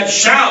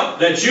shout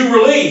that you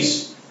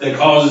release that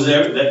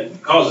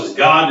causes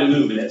God to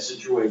move in that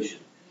situation.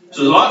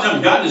 So a lot of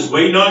times God is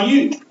waiting on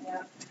you.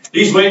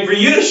 He's waiting for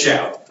you to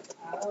shout.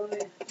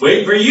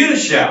 Waiting for you to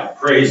shout.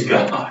 Praise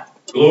God.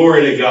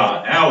 Glory to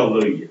God.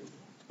 Hallelujah.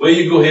 Well,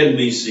 you go ahead and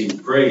be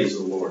seated. Praise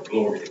the Lord.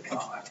 Glory to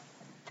God.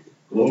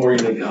 Glory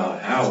to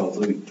God.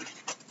 Hallelujah.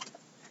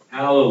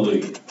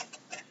 Hallelujah.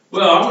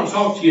 Well, I want to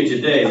talk to you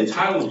today. The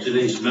title of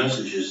today's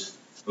message is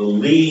The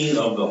Leading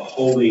of the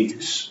Holy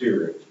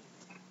Spirit.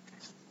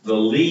 The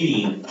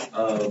leading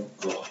of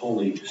the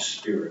Holy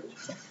Spirit.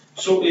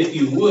 So if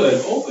you would,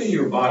 open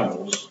your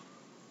Bibles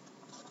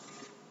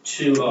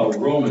to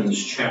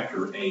Romans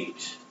chapter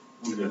 8.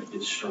 We're going to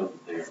get started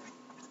there.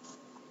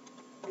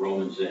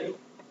 Romans 8.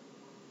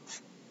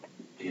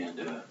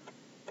 And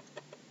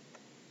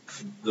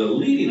the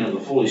leading of the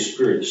Holy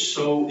Spirit is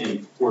so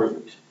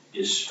important,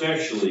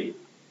 especially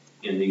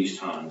in these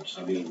times.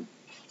 I mean,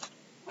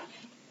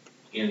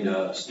 and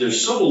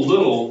there's so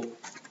little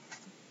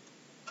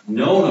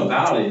known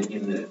about it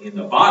in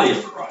the body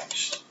of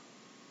Christ,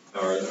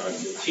 or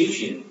the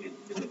teaching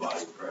in the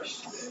body of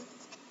Christ today,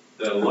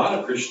 that a lot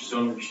of Christians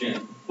don't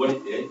understand what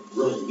it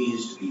really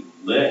means to be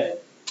led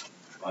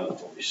by the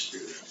Holy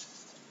Spirit.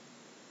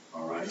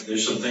 All right?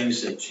 There's some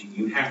things that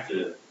you have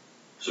to,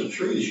 some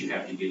truths you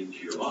have to get into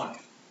your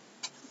life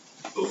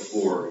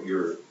before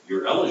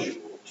you're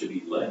eligible to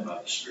be led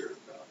by the Spirit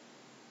of God.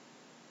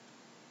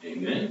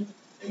 Amen?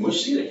 And we'll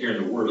see that here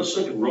in the Word. Let's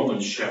look at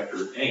Romans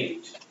chapter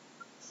 8.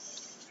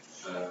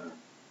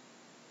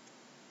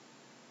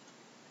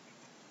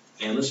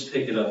 And let's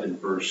pick it up in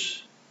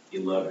verse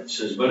 11. It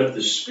says, "But if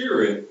the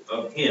Spirit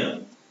of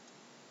Him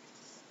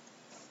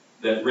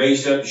that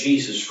raised up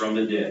Jesus from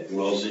the dead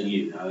dwells in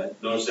you." Now,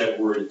 notice that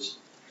word,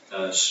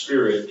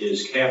 Spirit,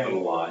 is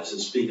capitalized.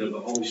 It's speaking of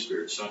the Holy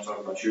Spirit. It's not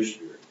talking about your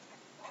spirit.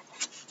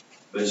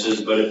 But it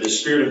says, "But if the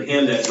Spirit of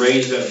Him that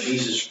raised up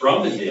Jesus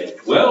from the dead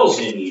dwells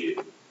in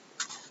you,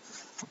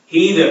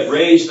 He that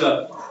raised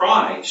up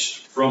Christ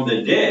from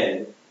the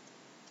dead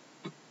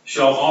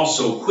shall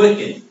also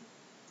quicken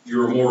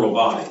your mortal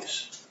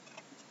bodies."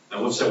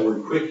 Now, what's that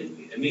word quicken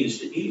mean? It means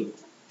to heal,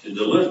 to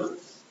deliver,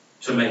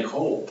 to make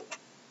whole.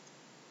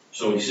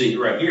 So we see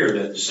right here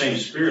that the same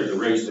Spirit that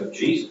raised up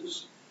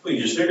Jesus, well,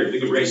 you just figure if He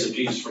could raise up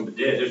Jesus from the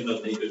dead, there's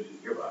nothing He could do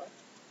to your body.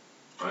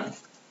 Right?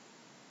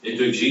 It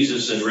took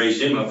Jesus and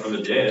raised Him up from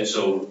the dead,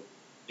 so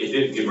if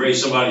it could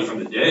raise somebody from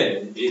the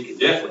dead, it could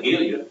definitely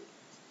heal you.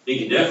 He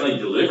can definitely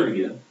deliver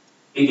you.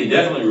 He can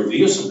definitely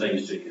reveal some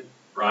things to you.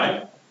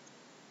 Right?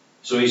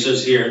 So he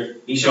says here,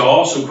 He shall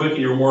also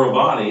quicken your mortal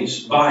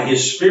bodies by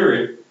His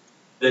Spirit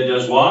that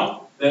does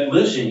what? That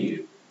lives in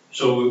you.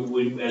 So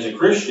as a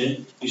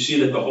Christian, you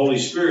see that the Holy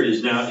Spirit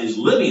is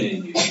living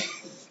in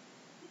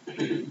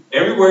you.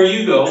 Everywhere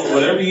you go,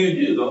 whatever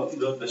you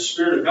do, the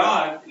Spirit of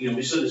God,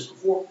 we said this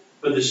before,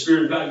 but the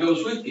Spirit of God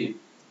goes with you.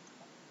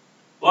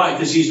 Why?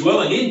 Because He's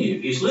dwelling in you.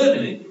 He's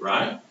living in you,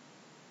 right?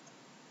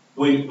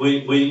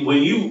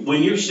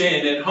 When you're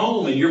standing at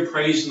home and you're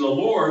praising the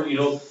Lord,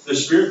 the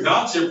Spirit of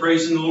God's there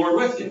praising the Lord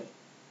with you.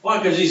 Why?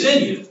 Because He's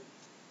in you.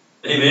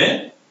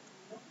 Amen?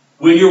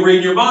 When you're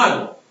reading your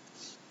Bible,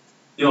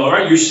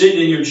 right? You're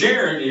sitting in your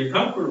chair, in your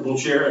comfortable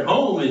chair at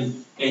home,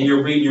 and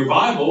you're reading your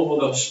Bible.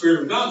 Well, the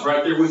Spirit of God's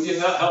right there with you,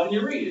 helping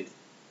you read it,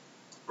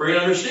 bringing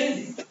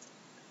understanding.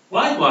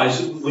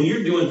 Likewise, when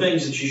you're doing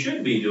things that you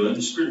shouldn't be doing,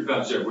 the Spirit of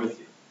God's there with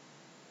you.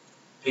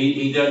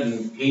 He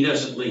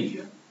doesn't leave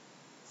you.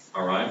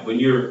 All right. When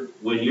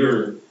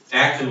you're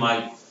acting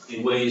like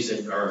in ways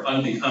that are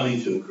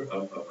unbecoming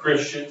to a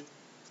Christian,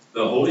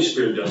 the Holy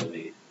Spirit doesn't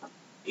leave.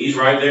 He's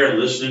right there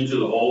listening to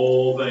the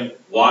whole thing,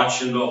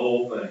 watching the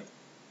whole thing.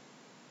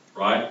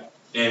 Right?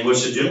 And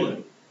what's it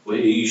doing? Well,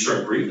 you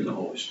start grieving the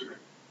Holy Spirit.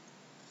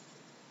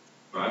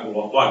 Right?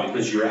 Well, why?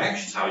 Because your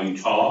actions, how you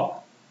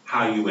talk,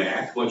 how you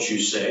act, what you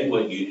say,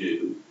 what you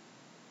do.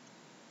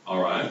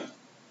 All right?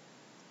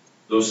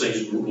 Those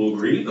things will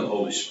grieve the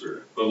Holy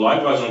Spirit. But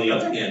likewise, on the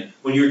other hand,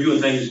 when you're doing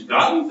things,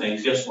 godly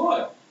things, guess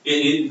what?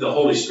 The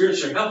Holy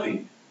Spirit's there helping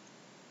you.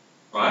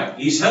 Right?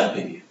 He's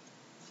helping you.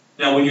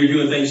 Now, when you're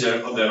doing things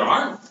that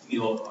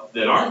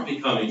aren't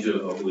becoming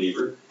to a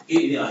believer,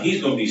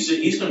 he's going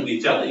to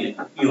be telling you,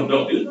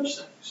 don't do those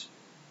things.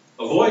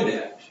 Avoid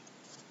that.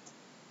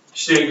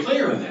 Stay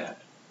clear of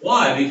that.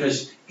 Why?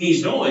 Because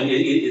He's knowing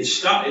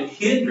it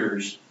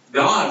hinders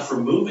God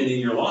from moving in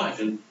your life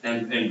and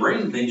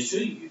bringing things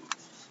to you.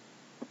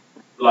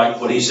 Like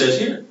what He says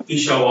here, He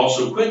shall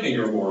also quicken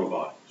your mortal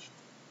bodies.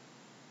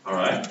 All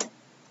right?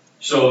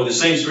 So the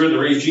same Spirit that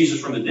raised Jesus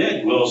from the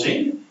dead dwells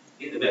in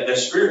you. That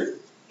Spirit,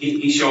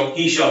 He shall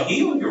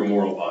heal your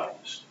mortal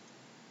bodies.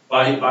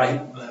 By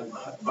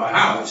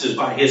how? It says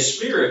by His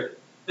Spirit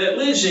that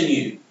lives in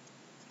you.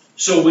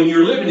 So when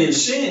you're living in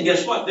sin,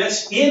 guess what?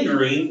 That's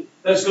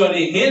going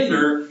to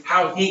hinder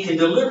how He can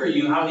deliver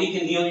you, how He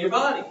can heal your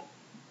body.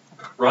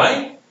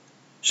 Right?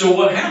 So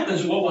what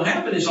will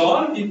happen is a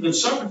lot of people can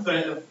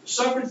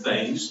suffer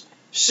things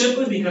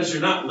simply because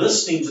they're not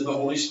listening to the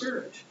Holy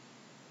Spirit.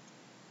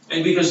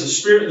 And because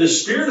the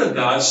Spirit of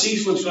God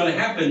sees what's going to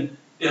happen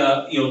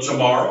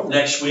tomorrow,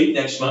 next week,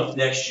 next month,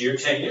 next year,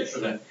 10 years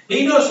from now.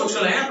 He knows what's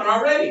going to happen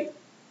already.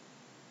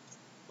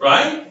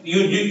 Right?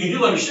 You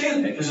do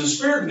understand that, because the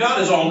Spirit of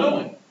God is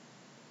all-knowing.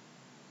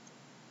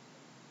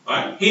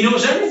 Right? He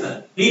knows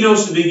everything. He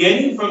knows the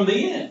beginning from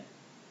the end.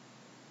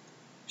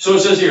 So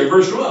it says here,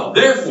 verse 12,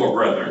 therefore,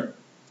 brethren,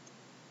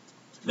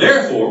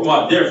 therefore,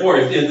 what? Therefore,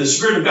 if the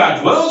Spirit of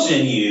God dwells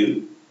in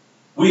you,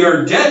 we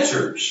are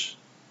debtors.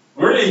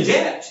 We're in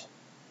debt.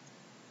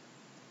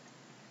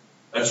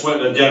 That's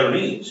what a debtor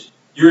means.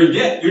 You're in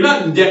debt. You're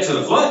not in debt to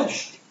the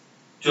flesh,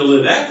 to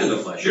live after the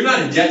flesh. You're not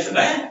in debt to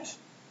that.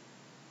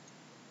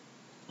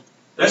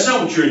 That's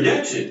not what you're in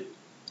debt to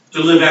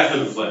live after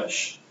the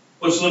flesh.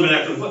 What's living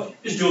after the flesh?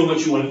 Just doing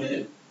what you want to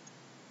do.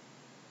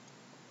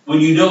 When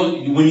you know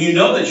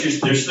that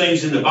there's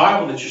things in the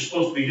Bible that you're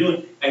supposed to be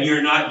doing and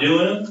you're not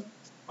doing them,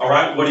 all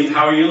right,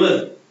 how are you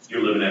living?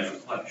 You're living after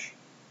the flesh.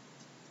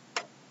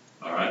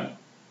 All right?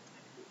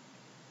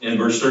 In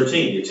verse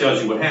 13, it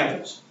tells you what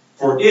happens.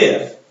 For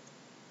if,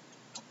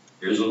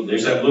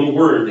 there's that little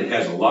word that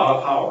has a lot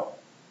of power.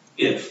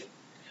 If.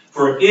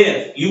 For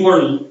if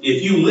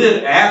you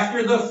live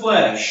after the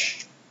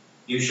flesh,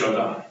 you shall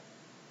die.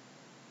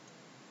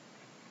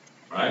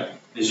 Right?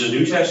 This is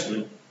New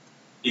Testament.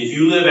 If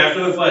you live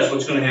after the flesh,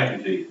 what's going to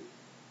happen to you?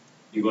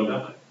 You're going to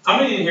die. How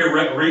many in here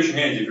raise your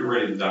hands if you're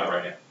ready to die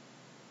right now?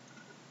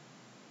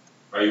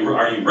 Are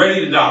you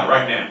ready to die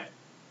right now?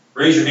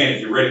 Raise your hand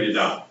if you're ready to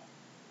die.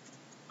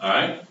 All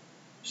right?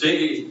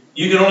 See,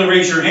 you can only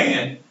raise your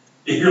hand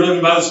if you're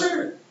living by the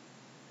Spirit.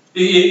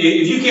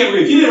 If you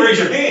didn't raise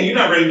your hand, you're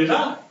not ready to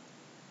die.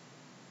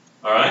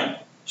 All right?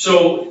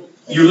 So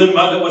you're living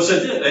by what's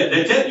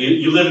that?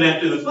 You're living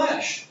after the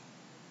flesh.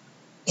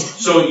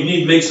 So you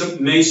need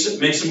to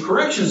make some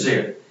corrections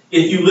there.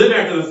 If you live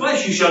after the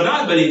flesh, you shall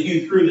die. But if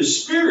you through the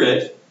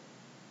Spirit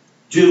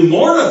do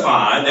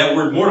mortify, that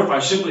word mortify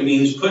simply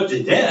means put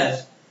to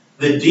death,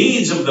 the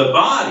deeds of the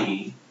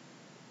body,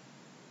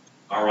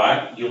 all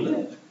right, you'll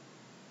live.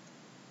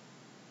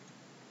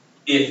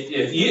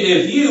 If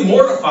you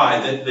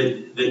mortify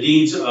the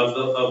deeds of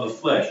the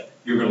flesh,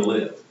 you're going to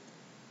live.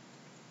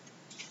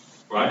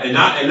 Right? And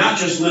not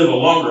just live a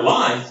longer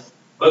life,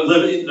 but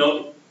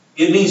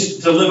it means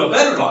to live a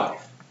better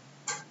life.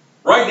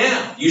 Right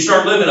now, you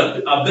start living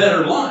a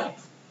better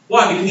life.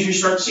 Why? Because you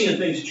start seeing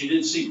things that you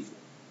didn't see before.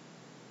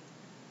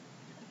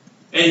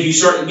 And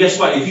guess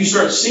what? If you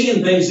start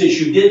seeing things that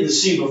you didn't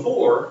see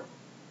before,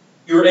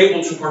 you're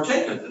able to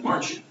partake of them,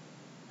 aren't you?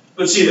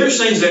 But see, there's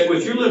things that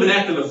if you're living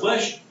after the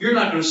flesh, you're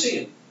not going to see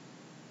them.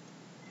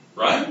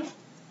 Right?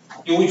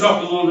 And we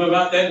talked a little bit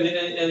about that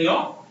in the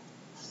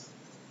office.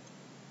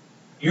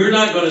 You're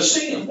not going to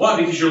see them. Why?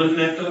 Because you're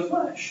living after the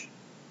flesh.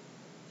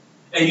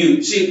 And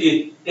you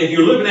see, if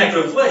you're living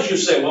after the flesh, you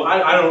say, well,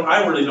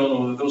 I really don't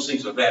know that those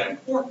things are that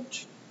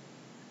important.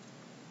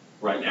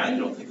 Right now, you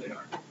don't think they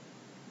are.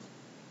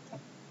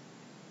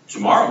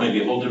 Tomorrow may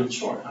be a whole different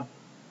story,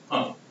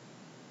 huh?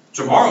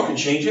 Tomorrow could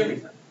change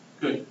everything.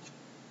 Good.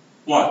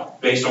 What?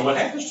 Based on what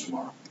happens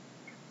tomorrow.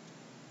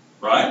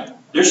 Right?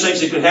 There's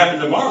things that could happen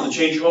tomorrow that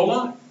change your whole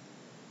life.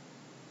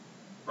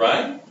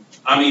 Right?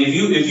 I mean,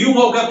 if you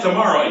woke up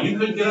tomorrow and you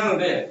couldn't get out of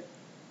bed,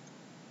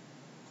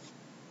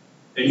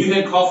 and you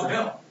had to call for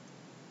help,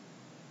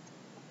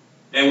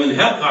 and when the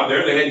help got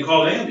there, they had to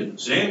call an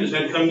ambulance. The ambulance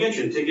had to come get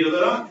you and take you to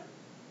the doctor.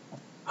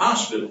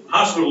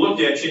 Hospital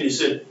looked at you and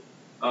said,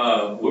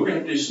 we're going to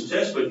have to do some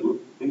tests, but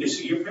we can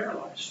see you're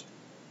paralyzed.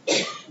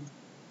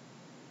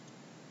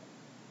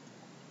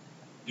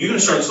 You're going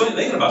to start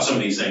thinking about some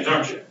of these things,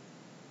 aren't you?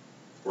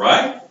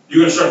 Right? You're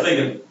going to start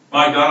thinking,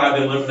 my God, I've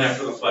been living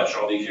after the flesh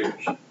all these years.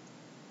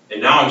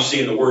 And now I'm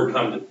seeing the Word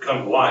come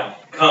to life,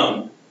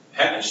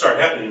 start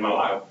happening in my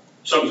life.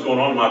 Something's going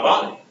on in my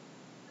body.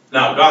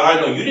 Now, God,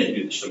 I know you didn't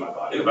do this to my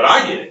body, but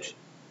I did it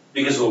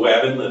because of the way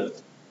I've been living.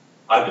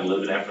 I've been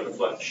living after the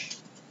flesh.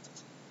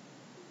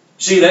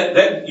 See,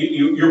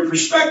 your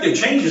perspective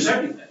changes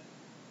everything.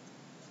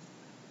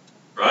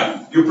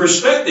 Right? Your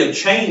perspective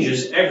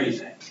changes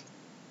everything.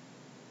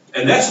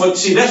 And that's what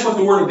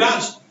the Word of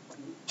God's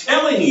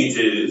telling you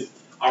to do,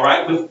 all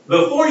right,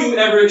 before you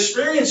ever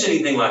experience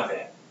anything like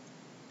that.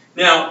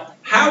 Now,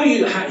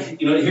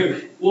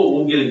 here,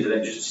 we'll get into that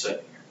in just a second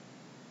here.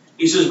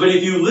 He says, but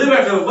if you live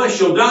after the flesh,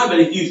 you'll die, but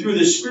if you through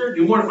the Spirit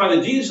do mortify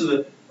the deeds of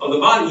the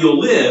body, you'll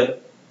live.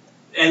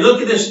 And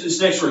look at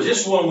this next verse.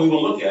 This is one we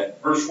will look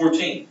at, verse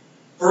 14.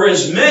 For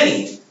as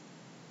many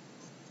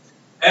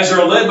as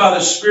are led by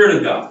the Spirit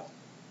of God,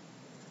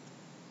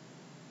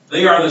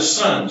 they are the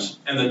sons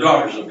and the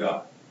daughters of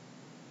God.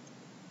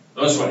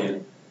 Notice what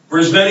here. For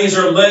as many as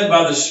are led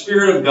by the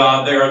Spirit of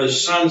God, they are the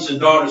sons and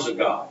daughters of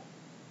God.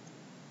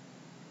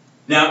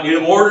 Now, in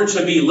order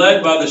to be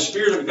led by the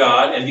Spirit of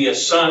God and be a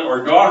son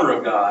or daughter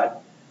of God,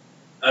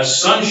 a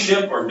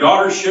sonship or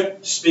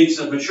daughtership speaks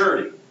of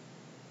maturity.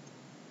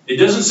 It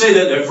doesn't say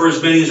that for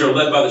as many as are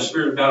led by the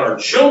Spirit of God are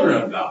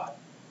children of God.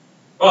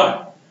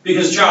 Why?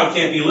 Because a child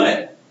can't be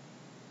led.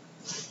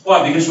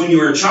 Why? Because when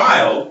you're a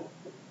child,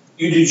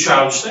 you do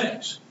childish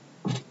things.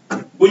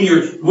 When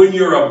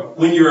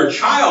you're a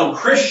child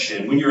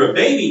Christian, when you're a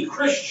baby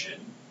Christian,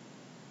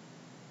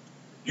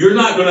 you're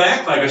not going to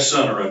act like a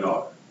son or a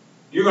daughter.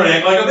 You're going to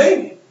act like a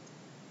baby.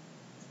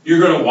 You're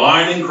going to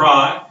whine and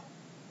cry.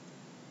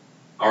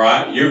 All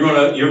right? You're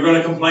going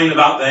to complain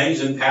about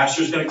things, and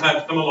pastor's going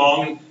to come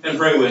along and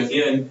pray with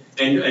you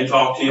and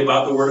talk to you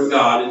about the Word of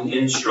God and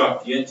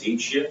instruct you and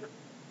teach you.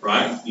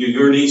 Right? You're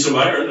going to need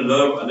somebody,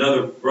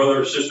 another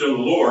brother or sister in the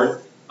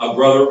Lord, a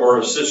brother or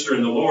a sister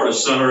in the Lord, a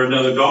son or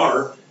another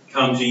daughter,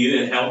 come to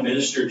you and help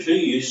minister to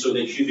you so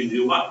that you can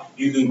do what?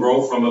 You can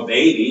grow from a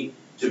baby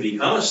to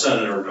become a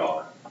son or a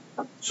daughter.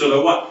 So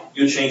that what?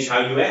 You'll change how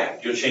you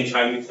act. You'll change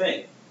how you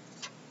think.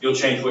 You'll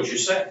change what you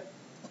say.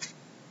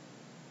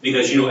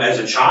 Because, as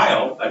a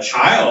child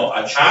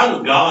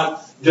of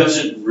God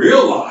doesn't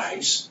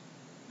realize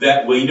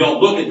that we don't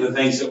look at the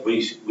things that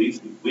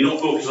we don't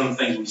focus on the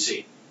things we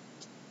see.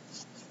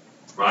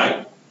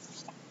 Right?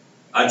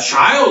 A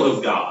child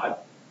of God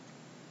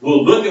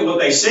will look at what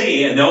they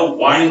see and they'll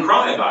whine and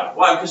cry about it.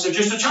 Why? Because they're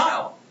just a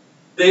child.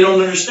 They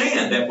don't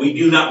understand that we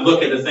do not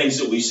look at the things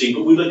that we see,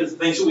 but we look at the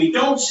things that we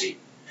don't see.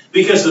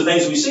 Because the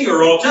things we see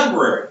are all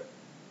temporary.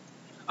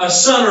 A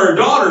son or a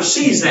daughter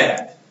sees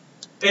that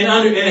and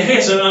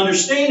has an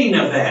understanding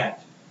of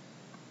that.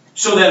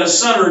 So that a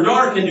son or a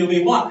daughter can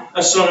do what?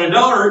 A son or a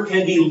daughter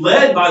can be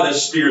led by the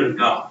Spirit of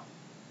God.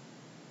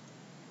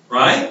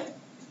 Right?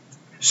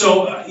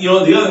 So, the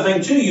other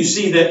thing too, you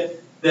see that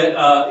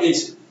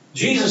it's,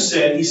 Jesus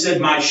said, He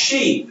said, my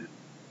sheep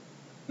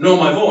know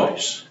my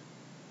voice.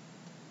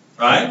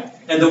 Right?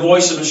 And the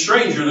voice of a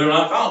stranger they'll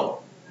not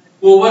follow.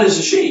 Well, what is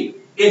a sheep?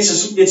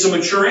 It's a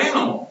mature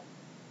animal.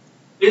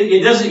 He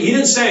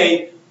didn't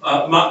say,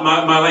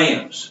 my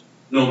lambs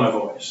know my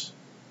voice.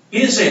 He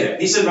didn't say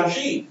that. He said, my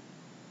sheep.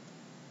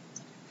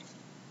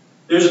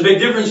 There's a big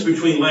difference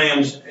between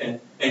lambs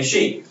and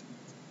sheep.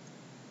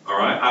 All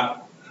right?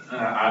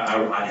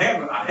 I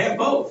have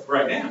both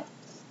right now.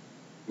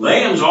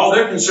 Lambs, all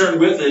they're concerned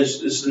with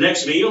is the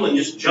next meal and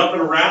just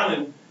jumping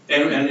around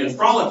and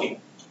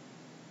frolicking.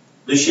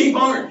 The sheep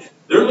aren't.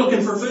 They're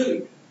looking for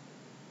food.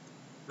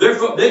 They're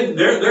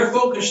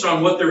focused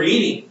on what they're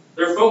eating.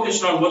 They're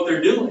focused on what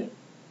they're doing.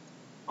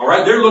 All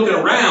right? They're looking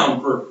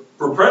around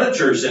for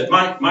predators that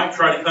might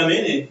try to come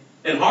in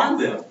and harm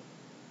them.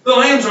 The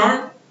lambs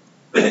aren't.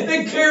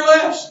 They care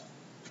less.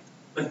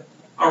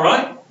 All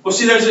right? Well,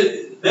 see,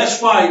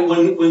 that's why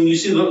when you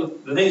see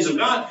the things of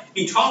God,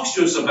 He talks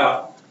to us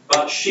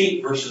about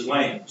sheep versus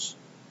lambs.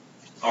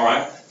 All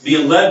right?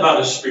 Being led by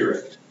the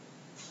Spirit.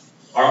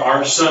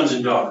 Our sons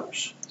and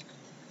daughters.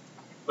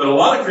 But a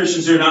lot of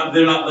Christians, they're not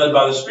led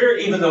by the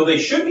Spirit, even though they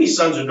should be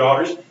sons or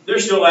daughters. They're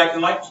still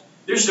acting like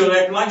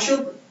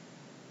children.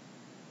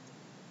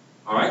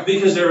 All right,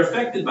 because they're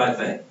affected by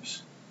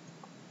things.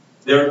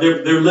 They're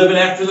living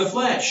after the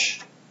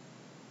flesh.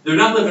 They're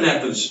not living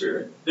after the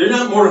Spirit. They're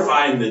not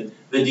mortifying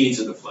the deeds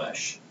of the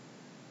flesh.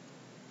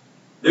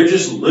 They're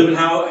just living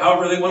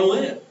however they want to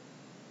live.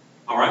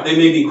 All right, they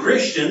may be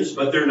Christians,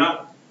 but they're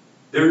not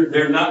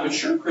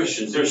mature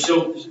Christians. They're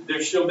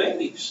still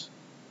babies.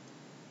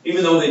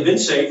 Even though they've been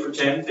saved for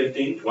 10,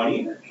 15,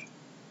 20 years.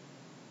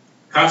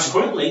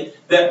 Consequently,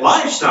 that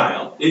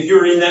lifestyle, if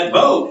you're in that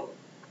boat,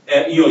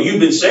 you've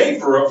been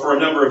saved for a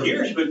number of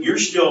years, but you're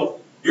still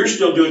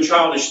doing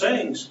childish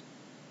things,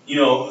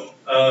 going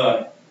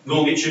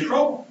to get you in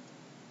trouble.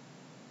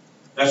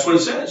 That's what it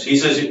says. He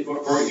says,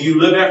 for if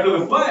you live after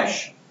the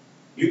flesh,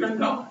 you're going to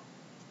die.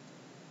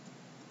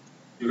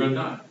 You're going to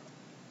die.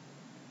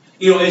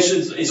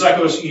 It's like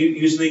I was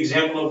using the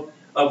example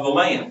of the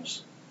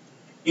lambs.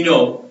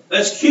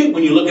 That's cute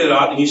when you look at it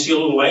and you see a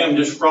little lamb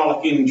just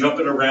frolicking and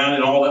jumping around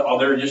and all that. All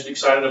they're just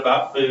excited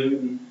about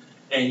food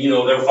and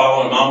they're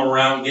following mom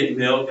around getting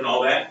milk and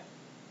all that.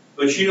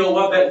 But you know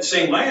what? That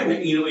same lamb,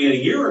 in a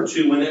year or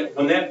two, when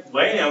that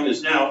lamb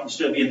is now,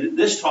 instead of being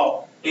this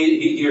tall,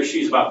 he or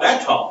she's about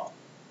that tall,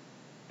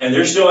 and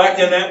they're still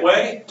acting that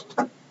way,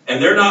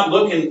 and they're not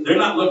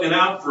looking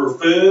out for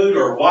food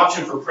or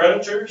watching for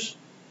predators.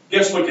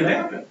 Guess what can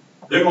happen?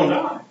 They're going to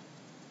die.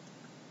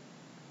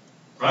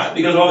 Right?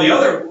 Because all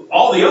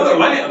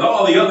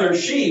the other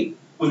sheep,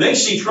 when they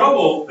see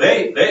trouble,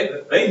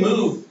 they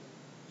move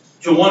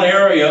to one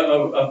area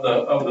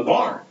of the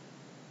barn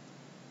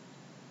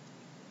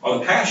or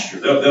the pasture.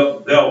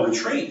 They'll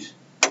retreat.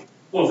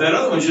 Well, if that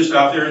other one's just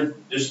out there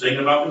just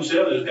thinking about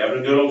themselves, just having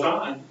a good old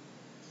time,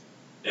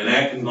 and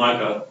acting like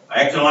a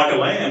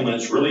lamb when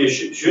it's really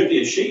should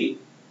be a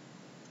sheep,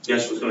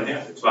 guess what's going to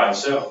happen? It's by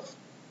itself.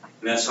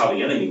 And that's how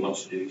the enemy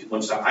wants to do. He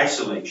wants to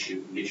isolate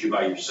you and get you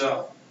by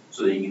yourself,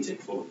 so that you can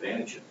take full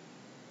advantage of it.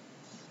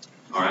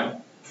 All right?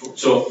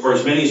 So, for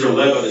as many as are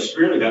led by the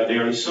Spirit of God, they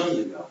are the sons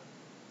of God.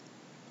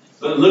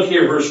 But look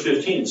here, verse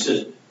 15. It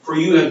says, for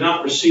you have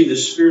not received the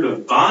spirit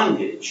of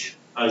bondage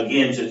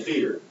again to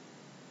fear,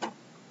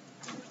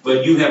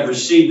 but you have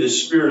received the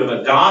spirit of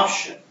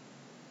adoption,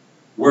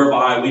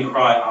 whereby we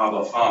cry,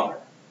 Abba, Father.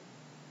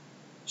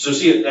 So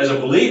see, as a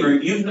believer,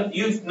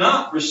 you've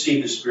not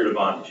received the spirit of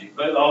bondage.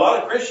 But a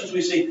lot of Christians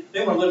we see,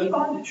 they want to live in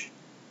bondage.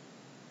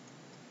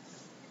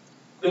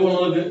 They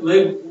want to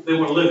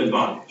live in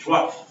bondage.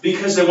 Why?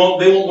 Because they won't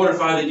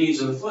mortify the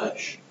deeds of the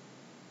flesh.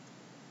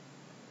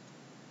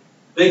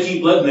 They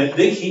keep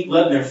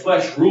letting their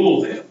flesh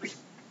rule them,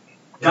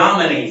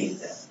 dominating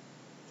them.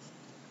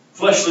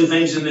 Fleshly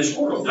things in this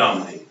world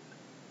dominate.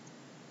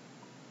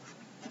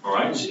 All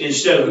right?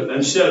 Instead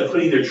of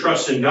putting their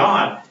trust in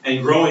God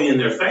and growing in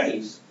their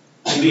faith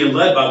and being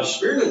led by the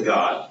Spirit of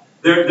God,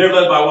 they're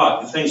led by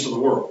what? The things of the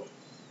world.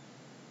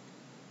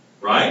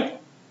 Right?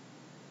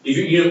 If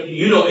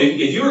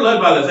you're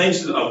led by the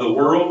things of the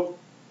world,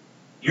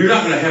 you're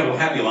not going to have a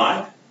happy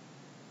life.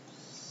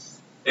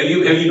 Have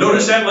you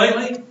noticed that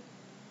lately?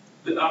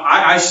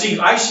 I see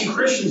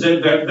Christians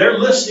that they're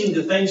listening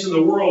to things in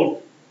the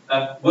world,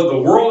 what the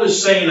world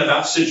is saying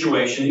about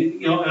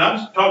situation. And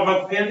I'm talking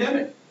about the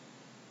pandemic.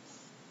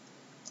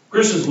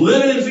 Christians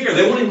living in fear.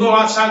 They won't even go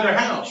outside their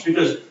house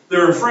because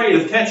they're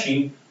afraid of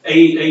catching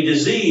a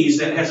disease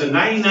that has a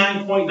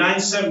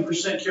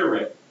 99.97% cure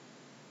rate.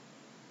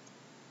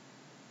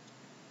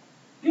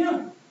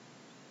 Yeah.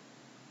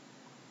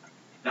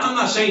 Now, I'm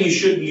not saying you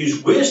shouldn't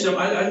use wisdom.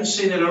 I didn't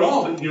say that at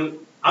all. But,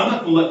 I'm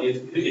not going to let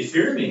it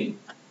fear me.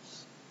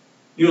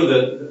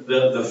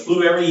 The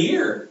flu every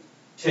year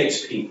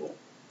takes people.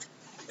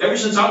 Ever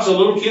since I was a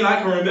little kid,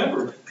 I can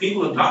remember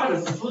people have died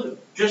of the flu.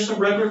 Just a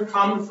regular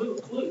common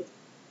flu.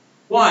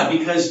 Why?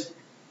 Because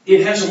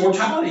it has a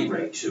mortality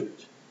rate to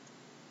it.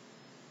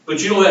 But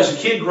as a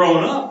kid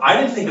growing up, I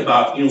didn't think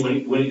about,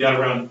 when it got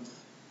around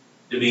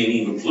to being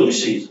even flu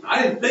season. We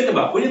didn't think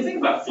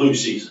about flu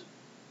season.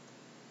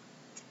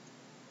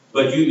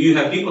 But you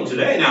have people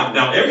today,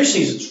 now every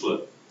season's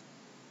flu.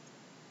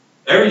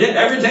 Every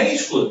day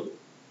is flu.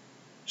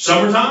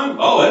 Summertime,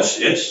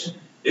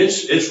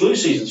 it's flu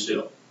season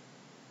still.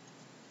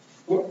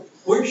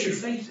 Where's your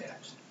faith at?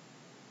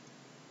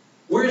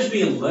 Where's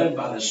being led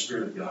by the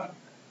Spirit of God?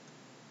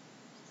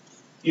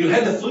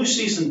 Had the flu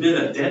season been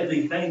a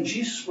deadly thing,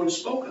 Jesus would have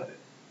spoke of it.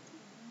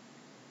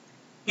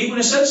 He would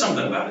have said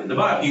something about it in the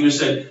Bible. He would have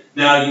said,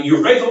 now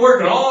your faith will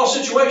work in all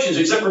situations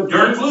except for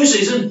during flu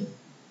season.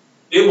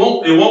 It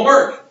won't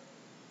work.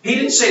 He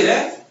didn't say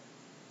that.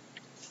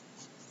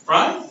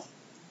 Right?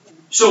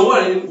 So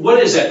what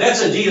is that?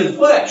 That's a deed of the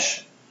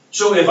flesh.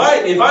 So if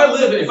I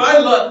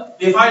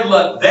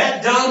let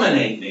that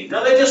dominate me,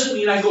 now that doesn't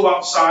mean I go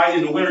outside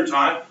in the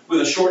wintertime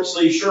with a short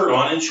sleeve shirt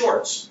on and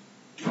shorts.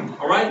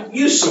 All right?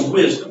 Use some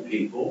wisdom,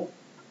 people.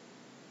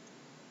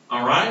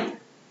 All right?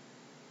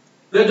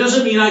 That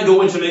doesn't mean I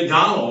go into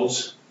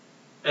McDonald's,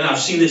 and I've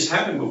seen this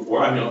happen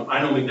before. I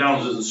know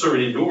McDonald's isn't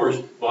serving indoors.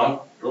 Well, I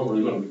don't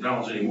really go to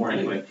McDonald's anymore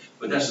anyway,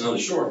 but that's another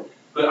story.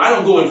 But I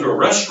don't go into a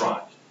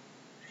restaurant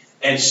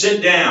and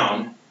sit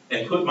down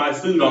and put my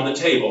food on the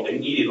table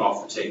and eat it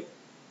off the table.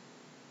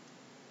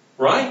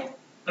 Right?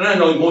 And I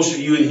know most of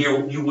you in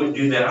here, you wouldn't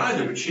do that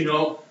either,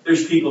 but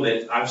there's people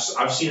that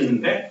I've seen in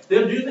the back,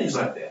 they'll do things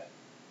like that.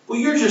 Well,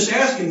 you're just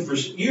asking for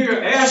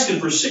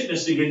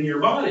sickness to get in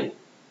your body.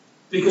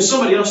 Because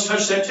somebody else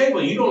touched that table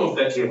and you don't know if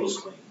that table is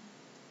clean.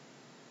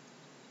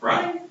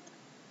 Right?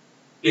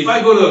 If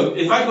I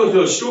go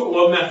to a store,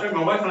 well, matter of fact,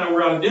 my wife and I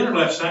were out at dinner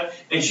last night,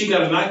 and she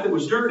got a knife that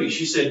was dirty.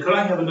 She said, could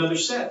I have another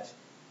set?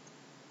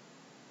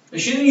 And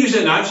she didn't use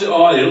that knife. She said,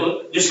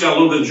 it just got a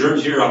little bit of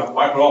germs here. I'll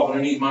wipe it off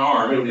underneath my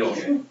arm. It'll be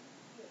okay.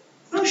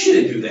 No, she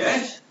didn't do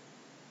that.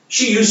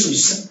 She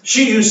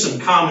used some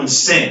common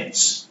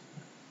sense.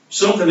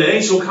 Something that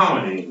ain't so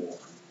common anymore.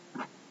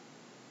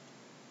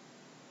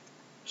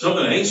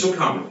 Something that ain't so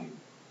common anymore.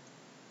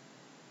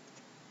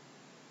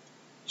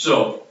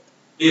 So,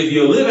 if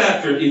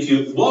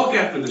you walk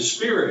after the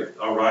Spirit,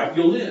 all right,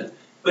 you'll live.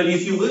 But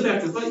if you live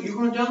after the flesh, you're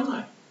going to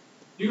die.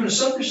 You're going to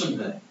suffer some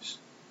things.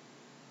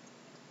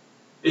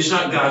 It's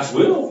not God's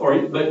will for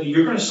you, but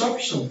you're going to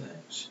suffer some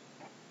things.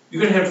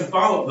 You're going to have to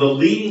follow the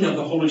leading of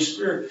the Holy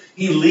Spirit.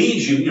 He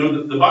leads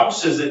you. The Bible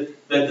says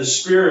that the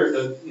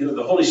Spirit,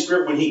 the Holy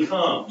Spirit, when He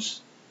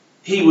comes,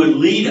 He would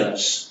lead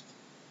us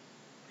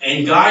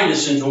and guide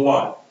us into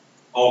what?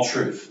 All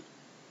truth.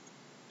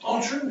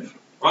 All truth.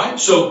 Right?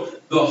 So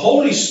the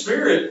Holy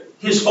Spirit,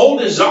 His whole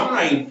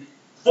design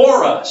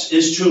for us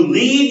is to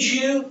lead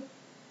you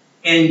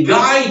and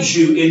guide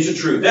you into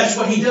truth. That's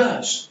what He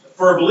does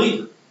for a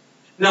believer.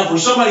 Now, for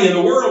somebody in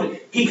the world,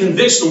 He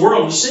convicts the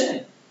world of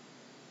sin.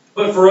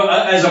 But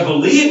as a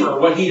believer,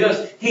 what He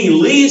does, He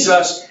leads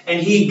us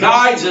and He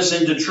guides us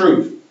into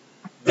truth.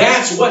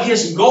 That's what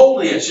His goal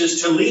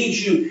is to lead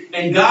you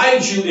and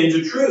guide you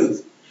into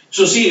truth.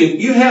 So see,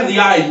 if you get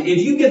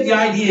the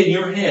idea in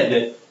your head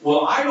that,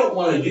 well, I don't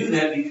want to do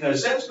that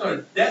because that's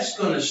going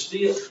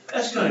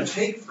to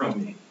take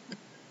from me.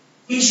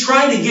 He's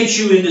trying to get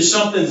you into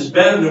something that's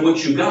better than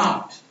what you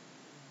got.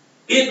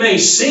 It may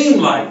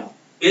seem like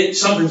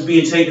something's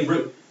being taken from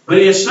you, but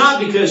it's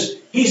not, because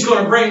He's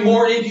going to bring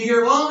more into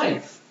your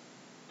life.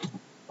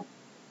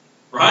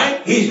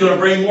 Right? He's going to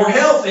bring more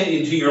health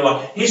into your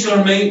life. He's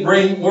going to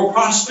bring more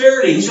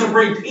prosperity. He's going to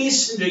bring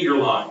peace into your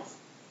life.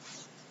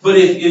 But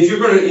if you're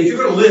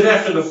going to live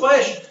after the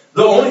flesh,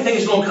 the only thing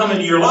that's going to come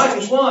into your life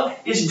is what?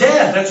 It's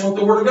death. That's what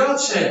the Word of God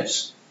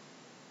says.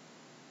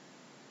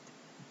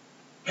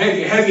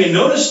 Have you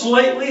noticed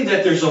lately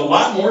that there's a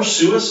lot more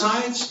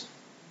suicides?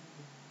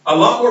 A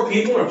lot more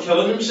people are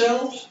killing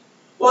themselves?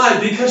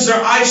 Why? Because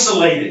they're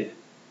isolated.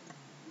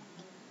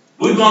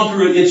 We've gone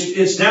through,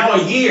 it's now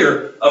a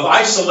year of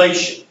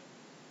isolation.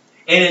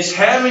 And it's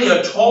having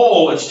a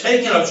toll, it's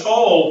taking a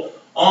toll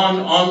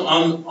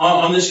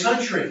on this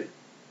country.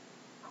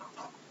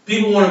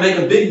 People want to make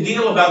a big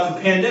deal about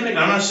the pandemic.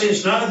 I'm not saying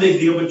it's not a big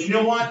deal, but you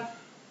know what?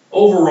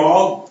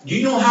 Overall, do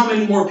you know how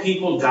many more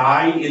people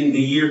died in the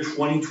year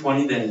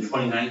 2020 than in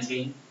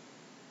 2019?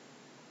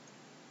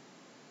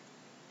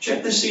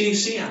 Check the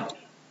CDC out.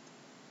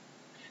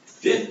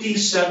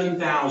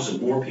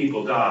 57,000 more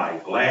people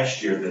died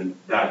last year than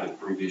died the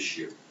previous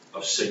year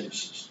of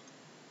sicknesses.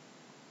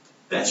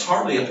 That's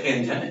hardly a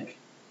pandemic.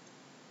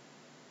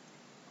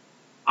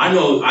 I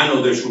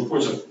know there's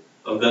reports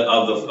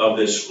of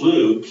this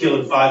flu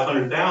killing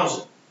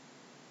 500,000.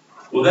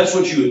 Well, that's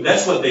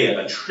what they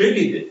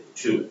attributed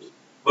to it.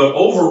 But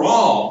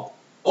overall,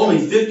 only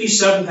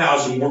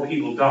 57,000 more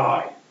people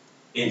died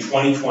in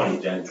 2020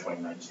 than in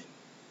 2019.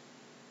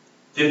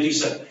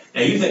 57.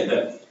 Now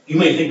you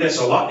may think that's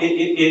a lot. It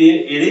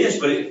is,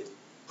 but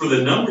for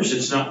the numbers,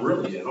 it's not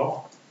really at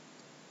all.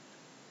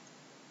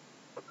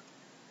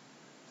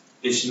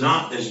 It's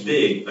not as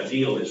big a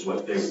deal as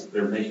what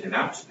they're making it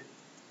out to be.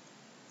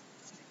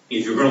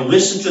 If you're going to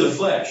listen to the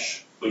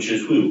flesh, which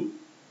is who?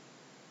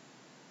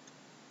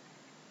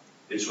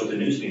 It's what the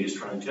news media is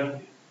trying to tell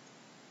you.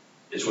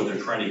 It's what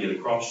they're trying to get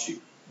across to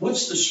you.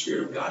 What's the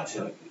Spirit of God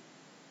telling you?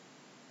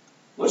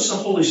 What's the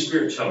Holy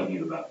Spirit telling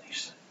you about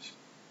these things?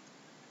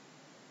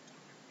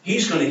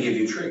 He's going to give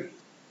you truth.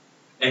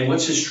 And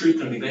what's His truth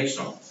going to be based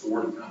on? The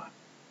Word of God.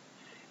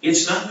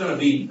 It's not going to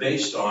be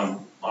based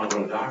on what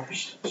a doctor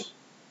says.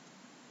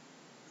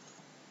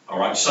 All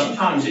right?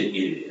 Sometimes it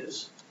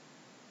is.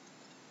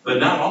 But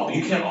not all.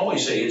 You can't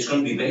always say it's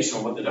going to be based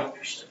on what the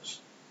doctor says.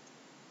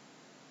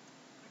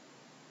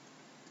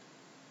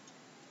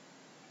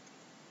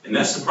 And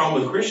that's the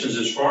problem with Christians.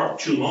 Is far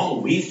too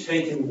long we've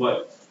taken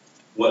what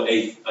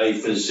a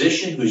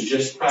physician who's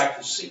just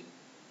practicing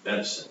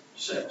medicine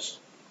says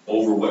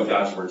over what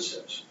God's Word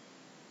says.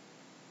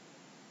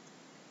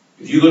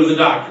 If you go to the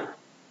doctor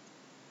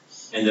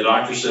and the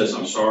doctor says,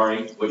 "I'm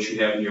sorry, what you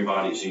have in your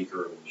body is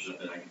incurable. There's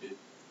nothing I can do."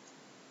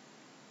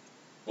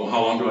 Well,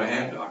 how long do I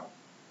have, doc?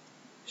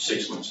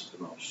 6 months at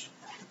the most.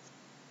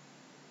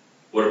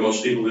 What are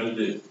most people going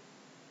to do?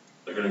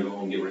 They're going to go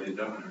home and get ready to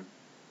die.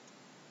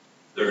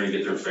 They're going to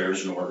get their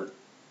affairs in order.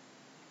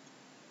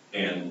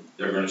 And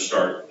they're going to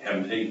start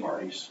having pity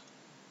parties.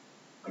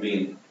 I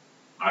mean,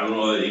 I don't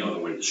know the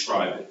way to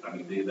describe it. I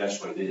mean,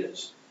 that's what it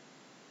is.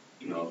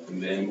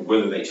 And then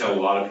whether they tell a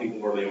lot of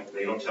people or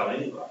they don't tell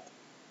anybody.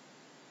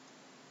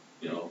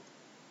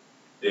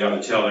 They ought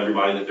to tell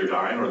everybody that they're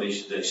dying, or they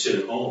sit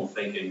at home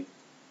thinking,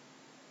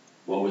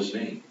 woe is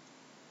me.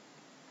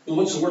 Well,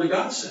 what's the Word of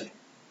God say?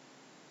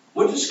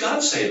 What does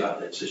God say about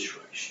that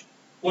situation?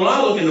 When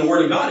I look in the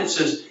Word of God, it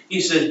says,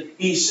 He sent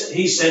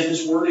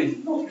His Word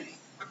and healed me.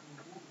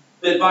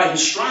 That by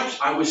His stripes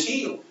I was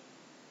healed.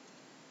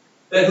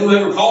 That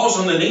whoever calls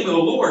on the name of the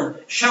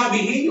Lord shall be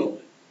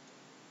healed.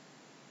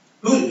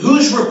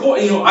 Whose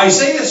report,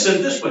 Isaiah said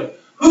it this way,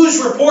 whose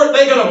report are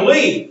they going to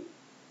believe?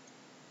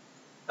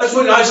 That's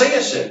what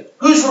Isaiah said.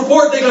 Whose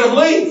report are they going to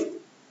believe?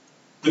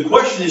 The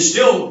question is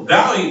still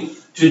valid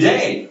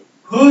today.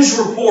 Whose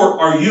report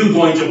are you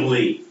going to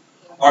believe?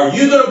 Are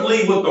you going to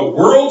believe what the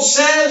world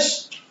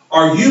says?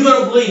 Are you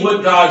going to believe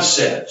what God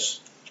says?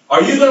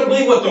 Are you going to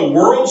believe what the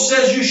world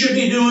says you should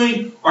be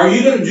doing? Are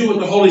you going to do what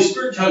the Holy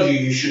Spirit tells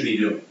you should be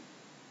doing?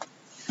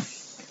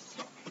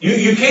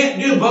 You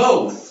can't do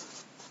both.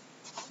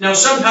 Now,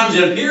 sometimes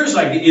it appears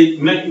like it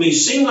may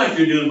seem like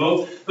you're doing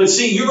both, but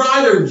see, you're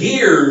either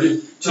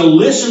geared to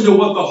listen to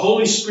what the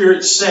Holy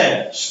Spirit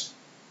says,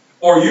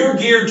 or you're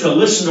geared to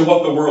listen to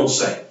what the world's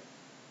saying.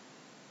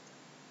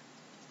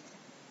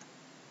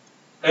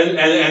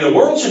 And the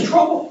world's in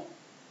trouble.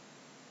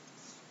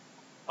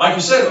 Like I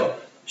said,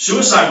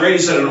 suicide rate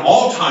is at an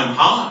all-time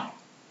high.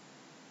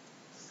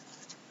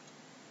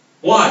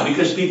 Why?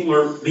 Because people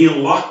are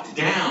being locked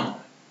down.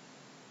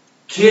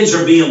 Kids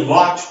are being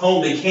locked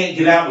home. They can't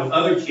get out with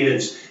other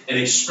kids and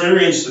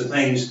experience the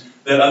things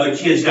that other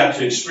kids got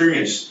to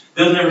experience.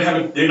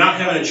 They're not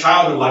having a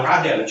childhood like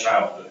I had a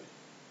childhood.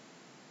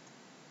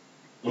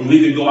 When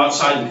we could go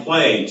outside and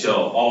play until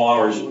all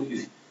hours.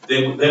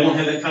 They won't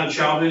have that kind of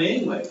childhood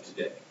anyway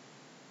today.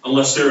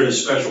 Unless they're in a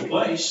special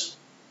place.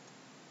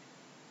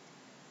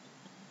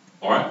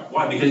 All right?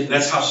 Why? Because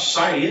that's how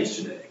society is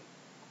today.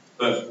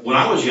 But when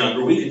I was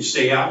younger, we could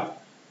stay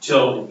out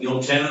till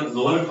 10 and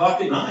 11 o'clock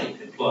at night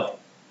and play.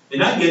 And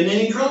not get in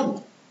any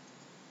trouble.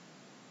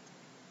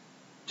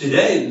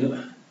 Today,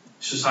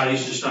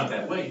 society's just not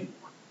that way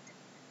anymore.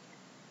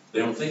 They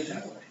don't think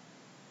that way.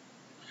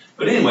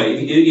 But anyway,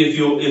 if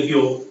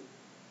you'll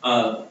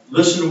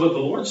listen to what the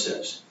Lord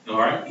says, all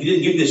right? He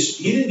didn't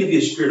give you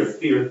a spirit of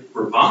fear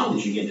for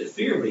bondage again to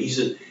fear, but He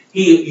said,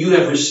 you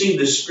have received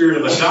the spirit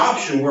of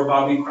adoption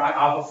whereby we cry,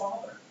 Abba,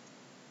 Father.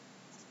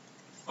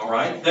 All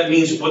right? That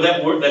means what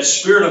that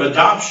spirit of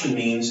adoption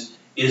means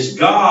is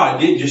God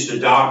didn't just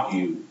adopt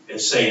you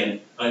as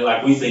saying,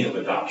 like we think of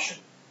adoption.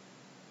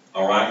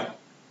 All right?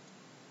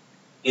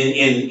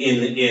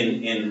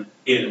 In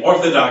In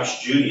Orthodox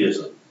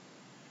Judaism,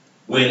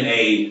 when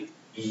a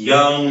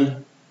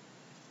young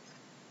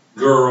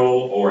girl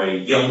or a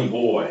young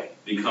boy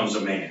becomes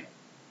a man,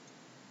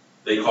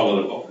 they call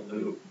it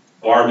a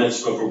bar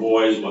mitzvah for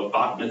boys, but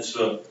bat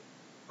mitzvah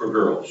for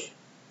girls.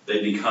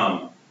 They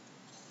become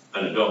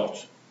an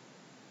adult.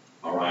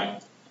 All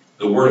right?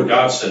 The Word of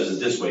God says it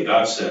this way.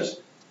 God says,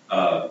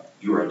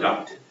 you're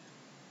adopted.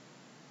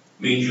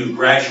 Means you've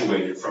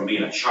graduated from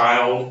being a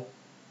child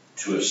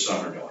to a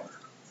son or daughter.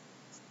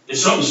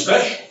 It's something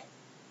special.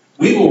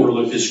 We've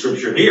overlooked this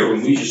scripture here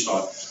when we just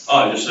thought,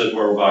 it just says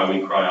whereby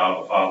we cry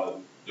out, Father,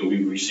 that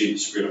we receive the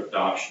spirit of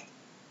adoption.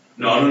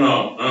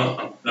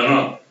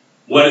 No.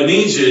 What it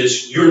means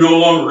is you're no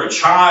longer a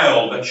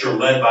child, but you're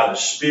led by the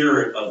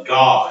Spirit of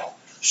God.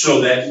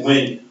 So that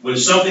when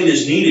something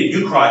is needed,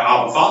 you cry,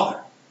 Abba, Father.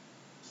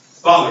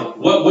 Father,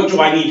 what do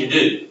I need to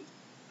do?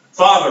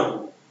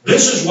 Father,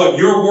 this is what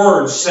your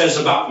word says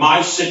about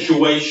my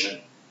situation.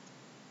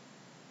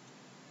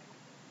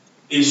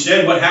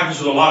 Instead, what happens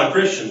with a lot of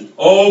Christians,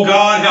 oh,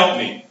 God, help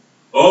me.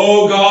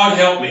 Oh, God,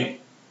 help me.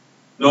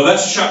 No,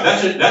 that's a child.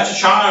 That's a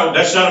child.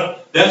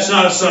 That's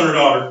not a son or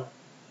daughter.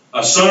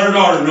 A son or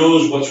daughter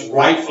knows what's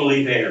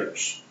rightfully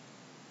theirs.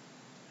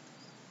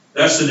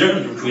 That's the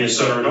difference between a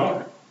son or a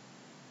daughter.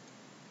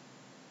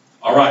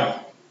 All right.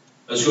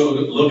 Let's go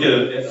look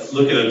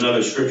at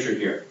another scripture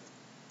here.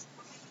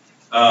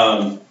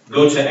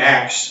 Go to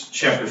Acts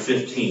chapter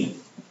 15.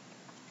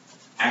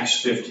 Acts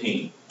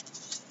 15.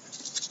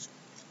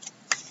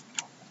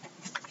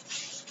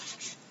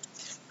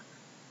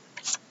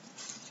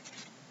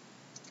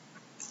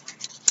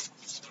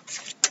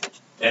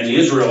 And the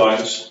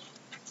Israelites,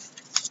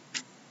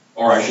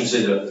 or I should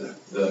say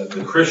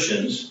the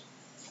Christians,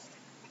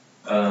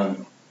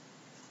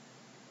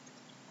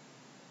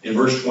 in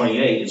verse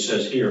 28 it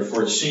says here,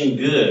 for it seemed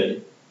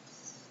good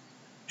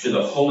to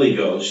the Holy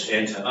Ghost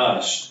and to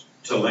us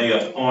to lay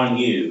upon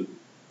you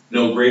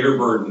no greater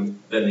burden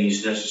than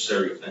these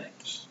necessary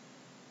things.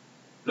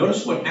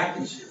 Notice what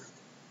happens here.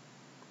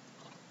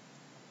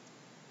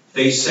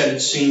 They said it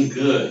seemed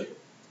good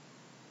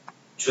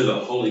to the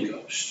Holy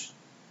Ghost.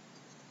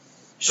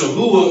 So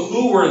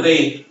who were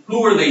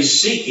they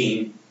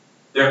seeking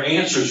their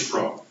answers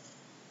from?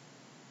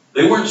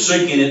 They weren't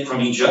seeking it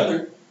from each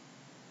other.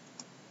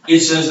 It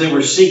says they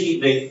were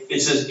seeking.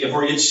 It says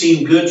for it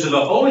seemed good to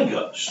the Holy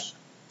Ghost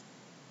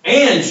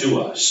and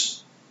to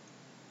us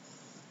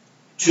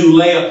to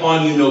lay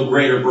upon you no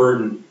greater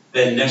burden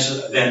than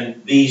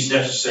these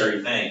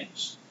necessary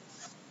things.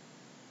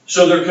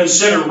 So their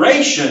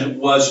consideration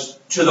was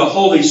to the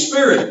Holy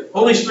Spirit.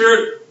 Holy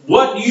Spirit,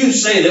 what do you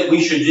say that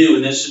we should do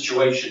in this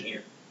situation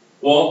here?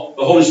 Well,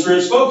 the Holy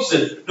Spirit spoke. He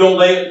said, don't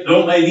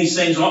lay these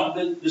things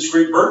on, this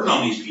great burden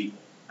on these people.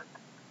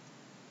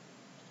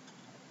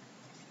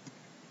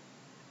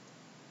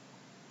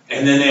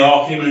 And then they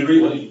all came and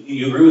agreed. Well,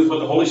 you agree with what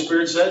the Holy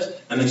Spirit says?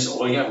 And they said,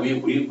 well, yeah, we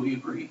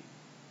agree.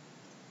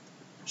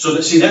 So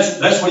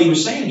that's what he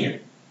was saying here.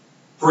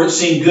 For it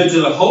seemed good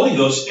to the Holy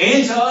Ghost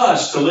and to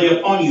us to lay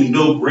upon you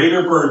no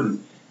greater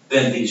burden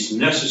than these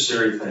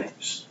necessary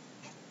things.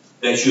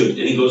 That you have,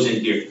 and he goes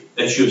in here,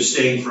 that you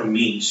abstain from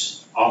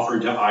meats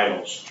offered to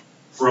idols,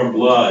 from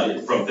blood,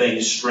 and from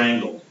things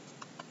strangled,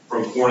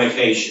 from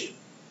fornication.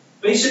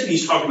 Basically,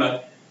 he's talking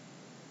about,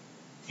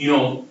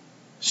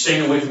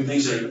 staying away from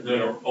things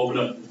that are open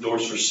up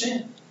doors for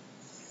sin.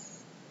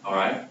 All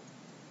right?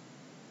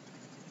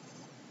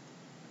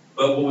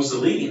 But what was the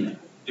leading of it?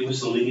 It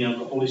was the leading of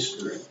the Holy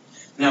Spirit.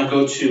 Now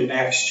go to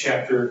Acts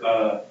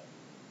chapter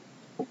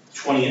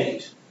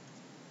 28.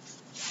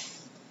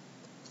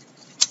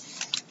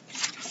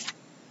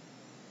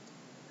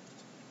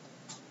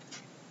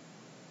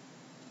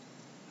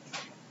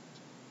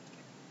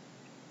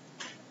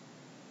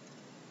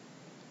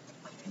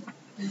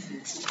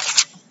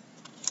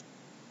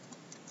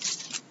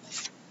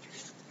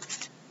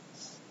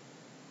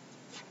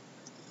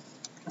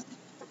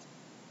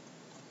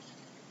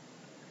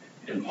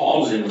 And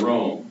Paul's in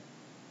Rome.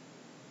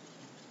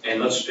 And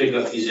let's pick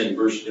up, he's in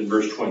verse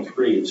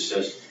 23. It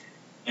says,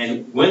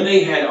 and when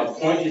they had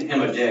appointed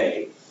him a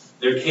day,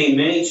 there came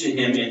many to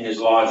him in his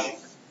lodging,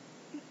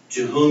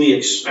 to whom he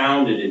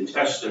expounded and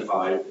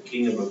testified of the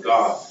kingdom of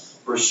God,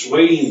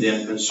 persuading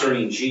them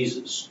concerning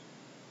Jesus,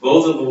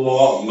 both of the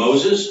law of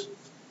Moses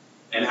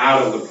and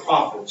out of the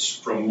prophets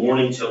from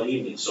morning till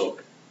evening. So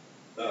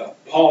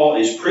Paul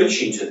is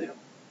preaching to them,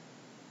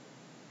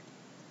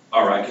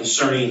 all right,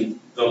 concerning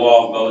the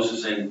law of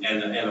Moses and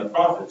the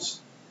prophets.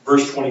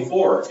 Verse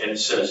 24, and it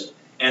says,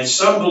 and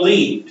some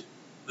believed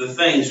the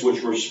things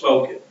which were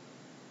spoken,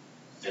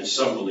 and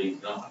some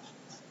believed not.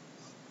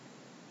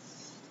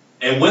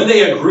 And when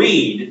they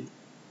agreed,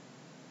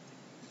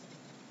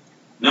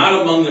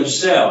 not among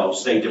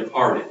themselves, they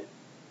departed.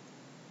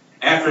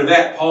 After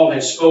that, Paul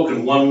had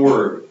spoken one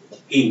word.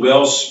 He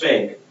well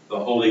spake the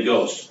Holy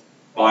Ghost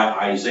by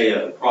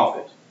Isaiah the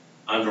prophet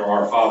unto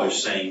our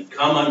fathers, saying,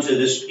 come unto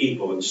this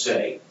people and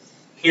say,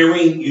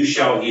 hearing you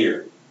shall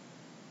hear,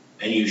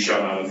 and you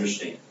shall not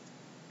understand.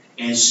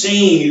 And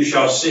seeing you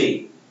shall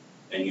see,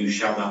 and you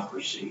shall not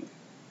perceive.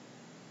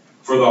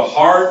 For the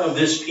heart of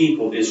this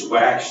people is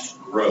waxed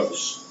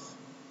gross,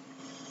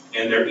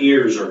 and their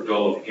ears are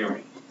dull of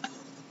hearing,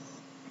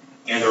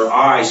 and their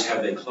eyes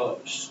have they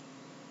closed,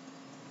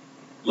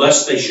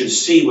 lest they should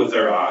see with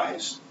their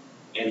eyes,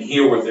 and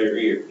hear with their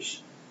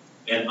ears,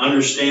 and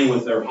understand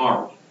with their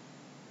heart,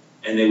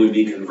 and they would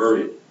be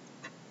converted,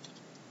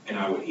 and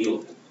I would heal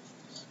them.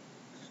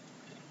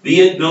 Be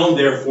it known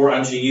therefore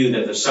unto you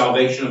that the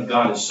salvation of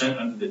God is sent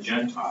unto the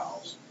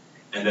Gentiles,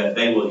 and that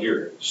they will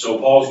hear it. So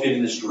Paul's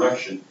giving this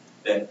direction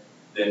that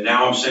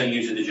now I'm sending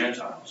you to the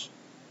Gentiles.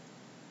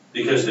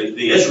 Because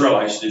the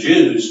Israelites, the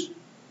Jews,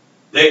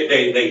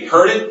 they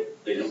heard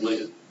it, they didn't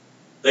believe it.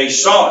 They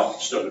saw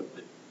it, still didn't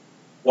believe it.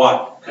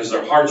 Why? Because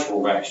their hearts were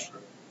waxed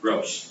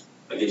gross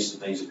against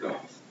the things of God.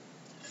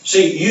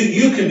 See,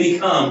 you can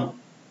become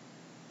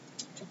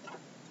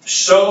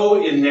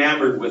so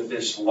enamored with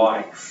this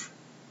life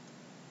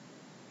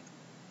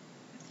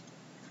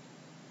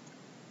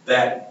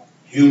that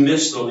you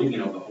miss the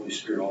leading of the Holy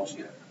Spirit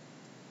altogether.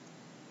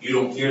 You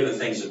don't hear the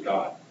things of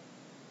God.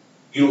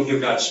 You don't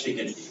hear God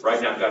speaking to you.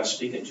 Right now, God's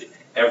speaking to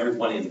every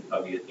one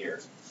of you here.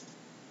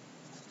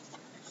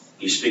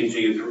 He's speaking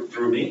to you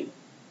through me.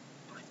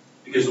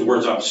 Because the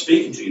words I'm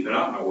speaking to you, they're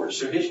not my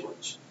words, they're His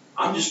words.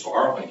 I'm just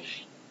borrowing.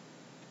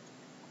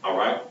 All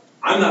right?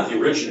 I'm not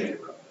the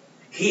originator of it.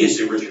 He is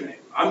the originator.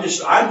 I'm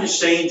just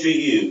saying to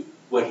you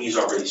what He's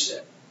already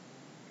said.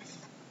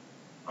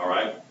 All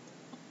right?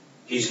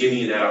 He's giving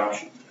you that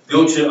option.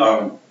 Go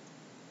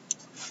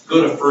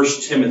to 1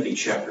 Timothy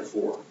chapter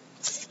 4.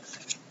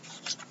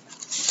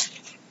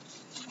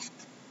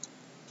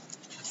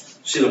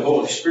 See, the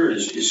Holy Spirit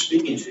is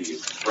speaking to you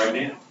right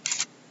now.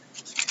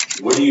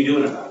 What are you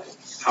doing about it?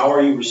 How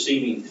are you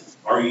receiving it?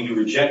 Are you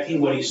rejecting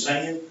what He's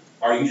saying?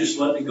 Or are you just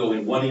letting it go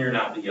in one ear and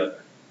out the other?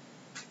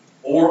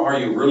 Or are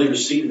you really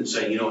receiving it and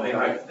saying, hey,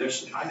 I gotta make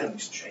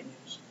some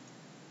changes?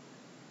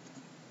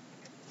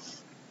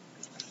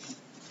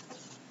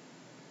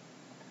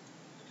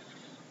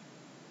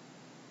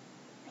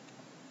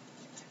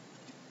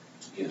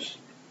 Yes.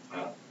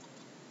 I'm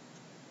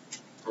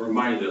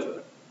reminded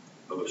of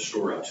a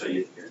story. I'll tell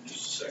you here in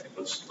just a second.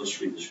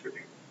 Let's read the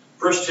scripture.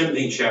 1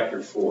 Timothy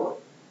chapter 4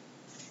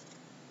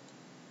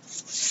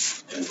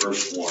 and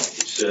verse 1.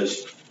 It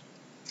says,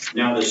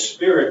 Now the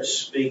Spirit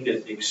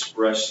speaketh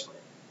expressly,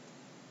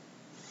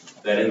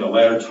 that in the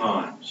latter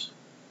times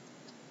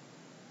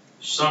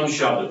some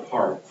shall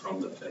depart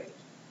from the faith.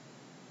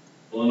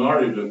 Well, in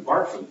order to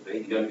depart from the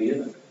faith, you've got to be in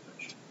the faith,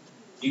 don't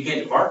you? You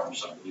can't depart from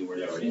something you were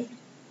never in.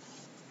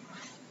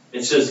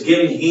 It says,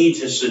 giving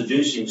heed to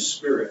seducing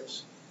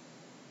spirits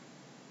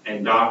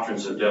and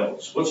doctrines of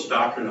devils. What's the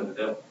doctrine of the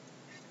devil?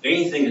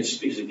 Anything that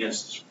speaks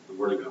against the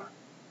Word of God.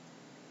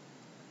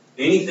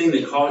 Anything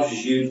that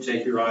causes you to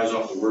take your eyes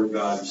off the Word of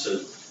God and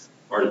says,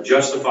 or to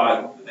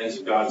justify the things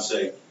of God and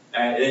say,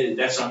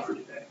 that's not for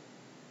today.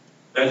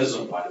 That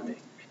doesn't apply to me.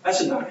 That's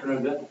a doctrine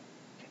of the devil.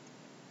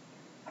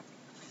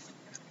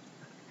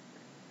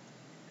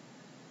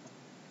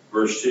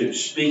 Verse 2,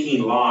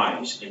 speaking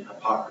lies in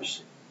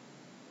hypocrisy,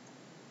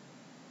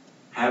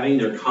 having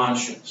their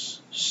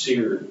conscience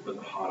seared with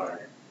a hot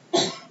iron.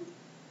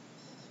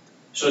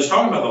 So it's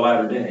talking about the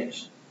latter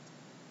days.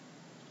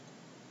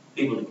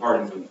 People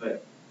departing from the faith.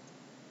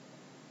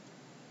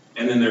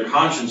 And then their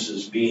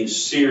consciences being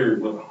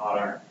seared with a hot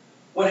iron.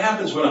 What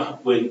happens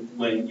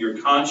when your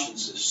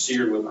conscience is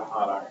seared with a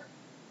hot iron?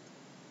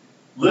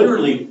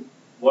 Literally,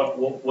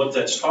 what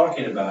that's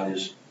talking about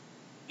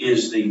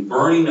is the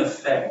burning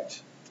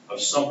effect of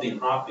something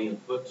hot being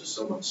put to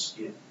someone's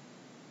skin.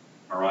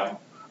 All right?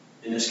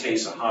 In this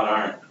case, a hot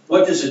iron.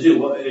 What does it do?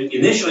 Well,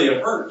 initially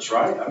it hurts,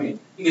 right? I mean,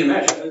 you can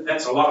imagine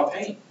that's a lot of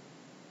pain.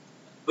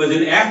 But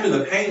then after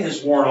the pain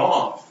has worn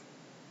off,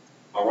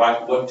 all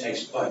right, what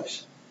takes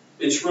place?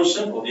 It's real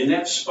simple. In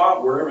that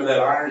spot, wherever that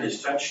iron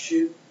has touched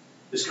you,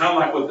 it's kind of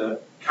like what the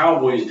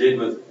cowboys did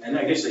with, and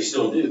I guess they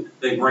still do,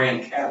 they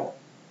brand cattle.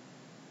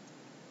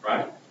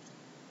 Right?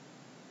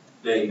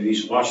 They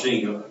used to watch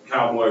any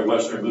cowboy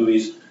western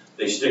movies,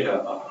 they stick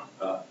a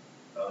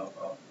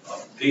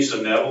piece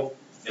of metal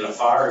in a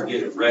fire and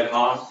get it red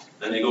hot.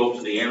 Then they go up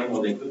to the animal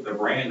and they put their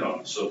brand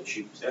on it so that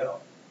you can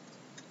tell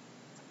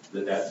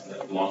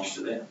that belongs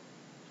to them.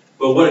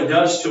 But what it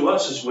does to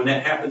us is when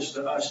that happens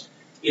to us,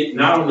 it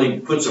not only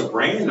puts a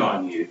brand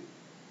on you,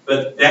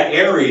 but that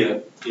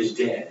area is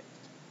dead.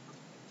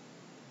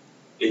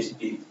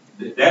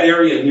 That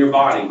area in your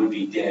body would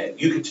be dead.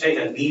 You could take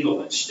a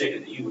needle and stick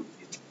it and you wouldn't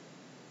feel it.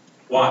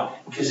 Why?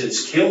 Because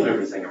it's killed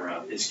everything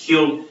around it. It's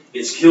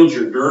killed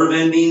your nerve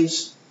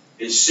endings.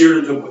 It's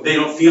seared into, they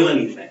don't feel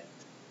anything.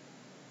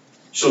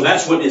 So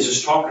that's what this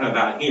is talking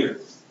about here.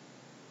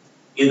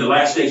 In the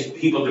last days,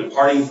 people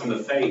departing from the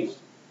faith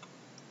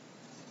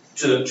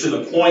to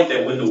the point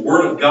that when the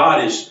Word of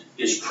God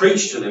is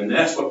preached to them,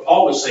 that's what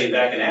Paul was saying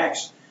back in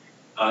Acts.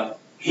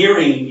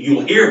 Hearing,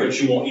 you'll hear,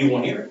 but you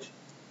won't hear it.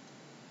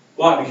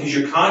 Why? Because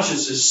your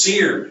conscience is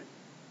seared.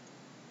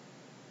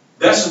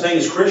 That's the thing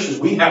as Christians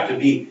we have to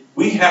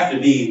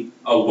be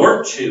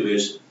alert to,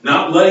 is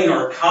not letting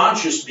our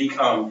conscience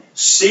become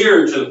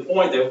seared to the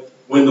point that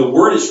when the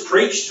Word is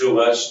preached to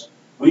us,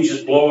 we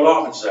just blow it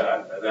off and say,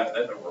 that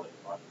don't really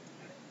apply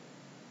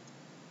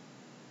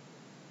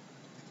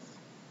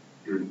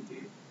to me.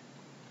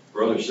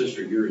 Brother,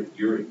 sister,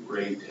 you're in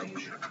grave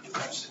danger if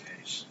that's the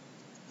case.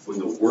 When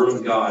the Word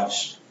of God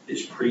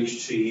is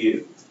preached to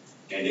you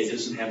and it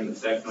doesn't have an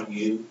effect on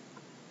you,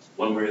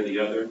 one way or the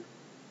other,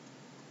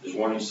 there's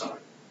warning sign.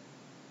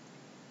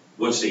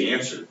 What's the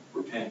answer?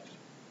 Repent.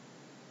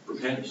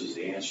 Repentance is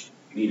the answer.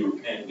 You need to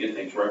repent and get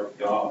things right with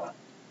God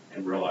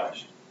and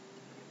realize.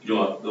 You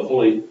know, the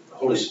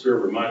Holy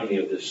Spirit reminded me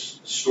of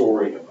this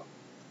story of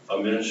a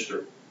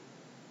minister.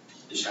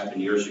 This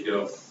happened years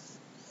ago.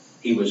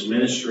 He was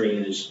ministering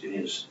in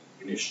his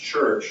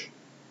church,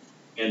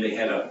 and they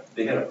had a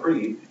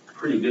pretty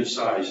good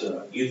sized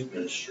youth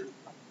ministry.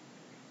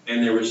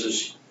 And there was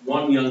this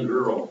one young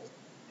girl,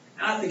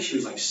 and I think she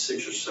was like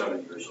 6 or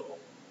 7 years old,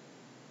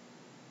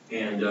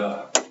 and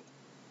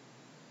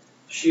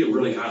she had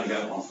really kind of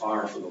gotten on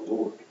fire for the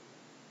Lord.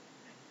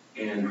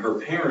 And her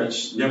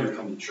parents never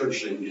come to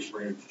church; they would just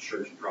bring her to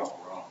church and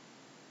drop her off.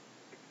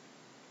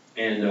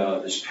 And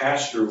this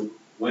pastor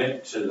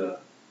went to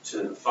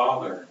the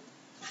father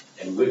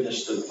and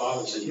witnessed to the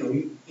father and said,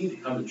 you need to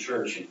come to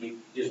church. And he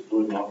just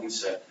blew him off. He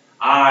said,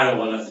 I don't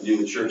want nothing to do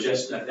with church.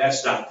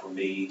 That's not for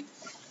me.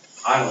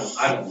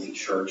 I don't need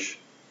church.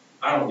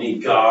 I don't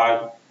need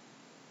God.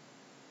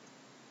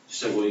 He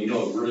said, well, it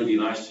would really be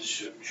nice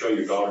to show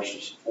your daughter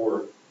some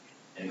support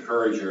and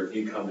encourage her if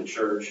you come to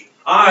church.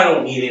 I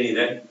don't need any of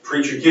that.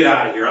 Preacher, get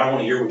out of here. I don't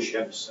want to hear what you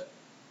have to say.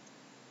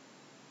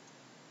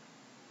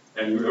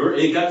 And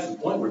it got to the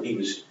point where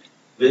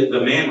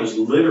the man was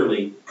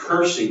literally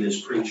cursing this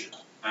preacher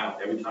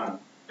out every time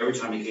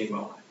he came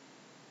by.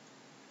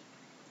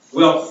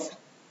 Well,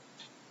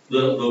 the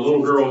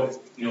little girl,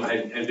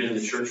 had been in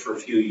the church for a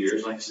few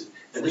years. Like I said,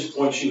 at this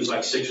point she was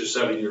like 6 or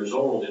 7 years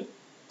old,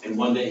 and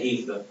one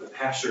day the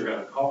pastor got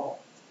a call,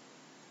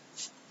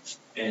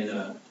 and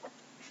the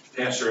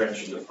pastor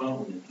answered the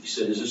phone, and he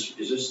said, "Is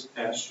this the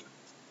pastor?"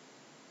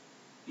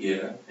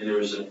 Yeah, and there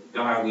was a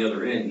guy on the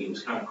other end. He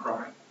was kind of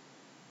crying.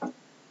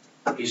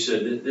 He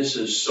said, "This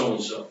is so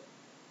and so,"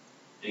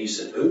 and he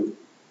said, "Who?"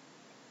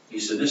 He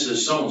said, "This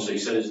is so and so." He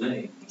said his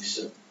name. He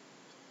said,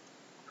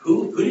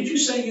 "Who did you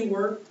say you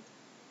were?"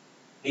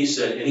 He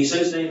said, and he said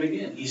his name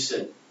again. He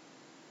said,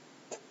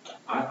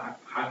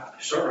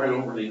 "Sir, I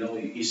don't really know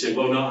you." He said,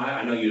 "Well, no,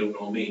 I know you don't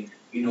know me.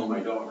 You know my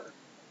daughter."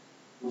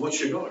 "Well, what's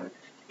your daughter?"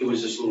 It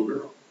was this little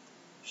girl.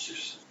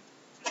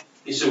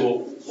 He said,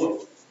 "Well,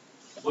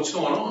 what's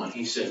going on?"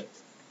 He said,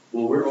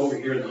 "Well, we're over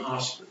here in the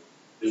hospital.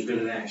 There's been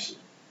an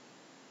accident.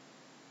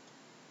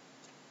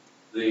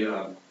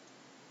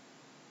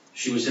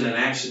 She was in an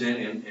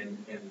accident,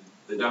 and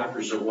the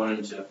doctors are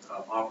wanting to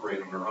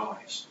operate on her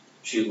eyes.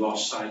 She had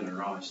lost sight in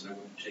her eyes, and they're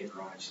going to take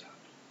her eyes out.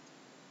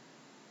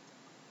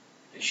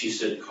 And she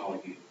said to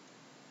call you,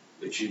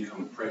 that you'd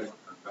come and pray for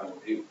her. God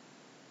will heal her."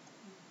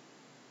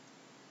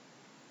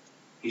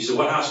 He said,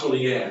 "What hospital are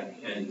you at?"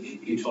 And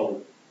he told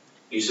her.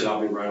 He said,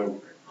 "I'll be right over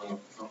there." Hung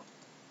up the phone.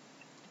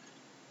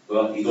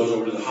 Well, he goes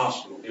over to the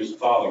hospital. Here's the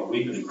father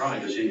weeping and crying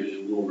because here's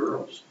his little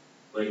girls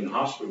laying in the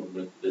hospital.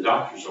 But the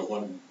doctors are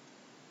wanting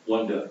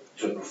to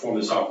perform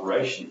this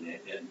operation.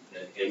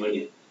 And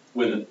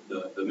when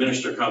the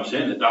minister comes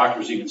in, the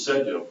doctors even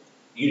said to him,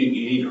 you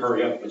need to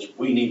hurry up because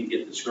we need to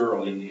get this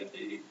girl in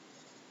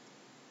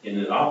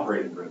the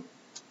operating room."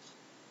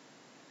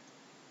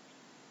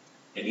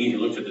 And he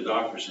looked at the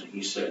doctors and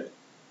he said,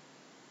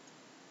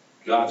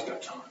 "God's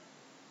got time.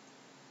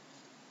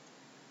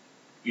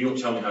 You don't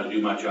tell me how to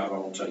do my job, I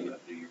won't tell you how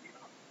to do your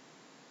job."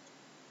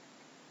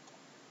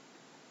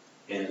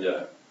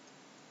 And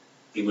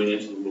he went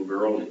into the little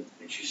girl and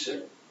she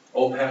said,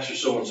 "Oh, Pastor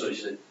so-and-so," he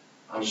said,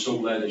 "I'm so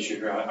glad that you're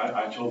here.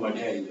 I told my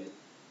daddy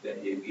that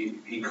if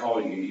he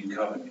called you, you'd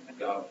come and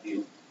God would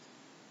heal."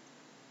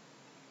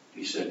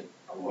 He said,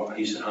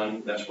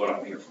 "Honey, that's what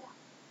I'm here for.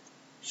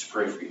 Just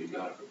pray for you,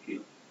 God will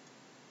heal."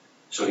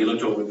 So he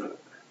looked over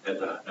at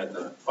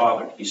the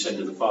father. He said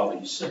to the father,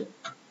 he said,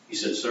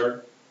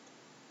 "Sir,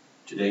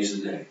 today's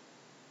the day."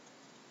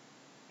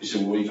 He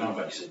said, "What are you talking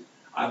about?" He said,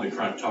 "I've been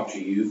trying to talk to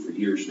you for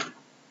years now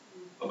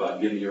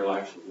about giving your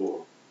life to the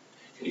Lord.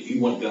 And if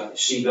you want to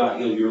see God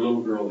heal your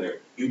little girl there,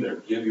 you better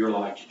give your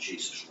life to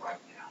Jesus right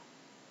now."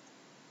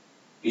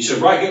 He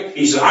said, "Right here."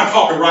 He said, "I'm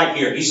talking right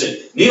here." He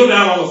said, "Kneel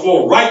down on the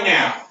floor right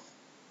now."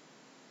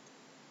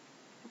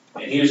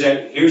 And here's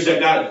that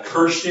guy that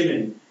cursed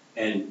him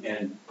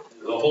and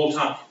the whole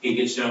time he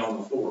gets down on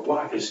the floor.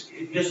 Why? Because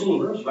his little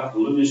girl's about to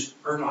lose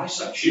her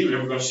eyesight. She's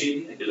never going to see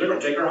anything because they're going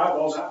to take her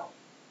eyeballs out.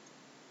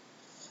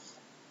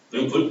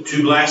 They'll put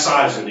 2 glass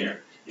eyes in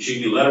there, and she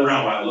can be led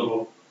around by a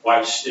little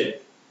white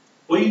stick.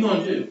 What are you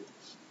going to do?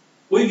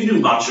 What are you going to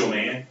do, macho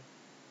man?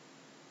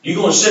 You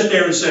going to sit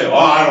there and say, "Oh,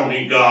 I don't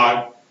need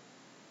God"?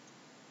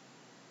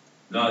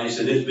 No, he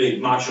said this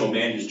big macho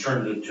man just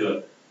turned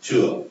into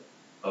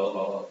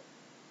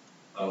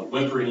a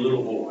whimpering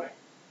little boy.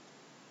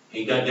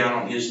 He got down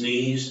on his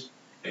knees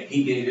and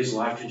he gave his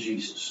life to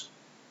Jesus.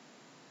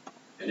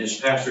 And this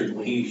pastor,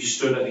 when he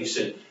stood up, he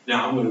said,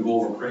 "Now I'm going to go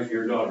over and pray for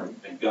your daughter,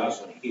 and God's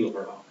going to heal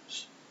her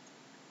eyes."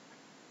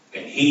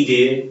 And he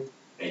did,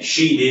 and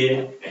she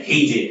did, and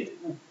he did.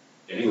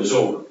 And it was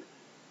over.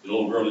 The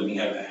little girl didn't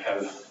have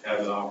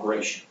an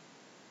operation.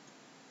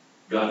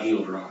 God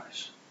healed her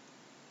eyes.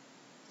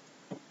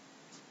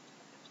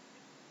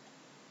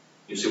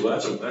 You say, well,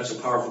 that's a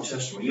powerful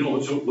testimony. You know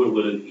what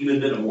would have even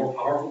been a more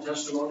powerful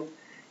testimony?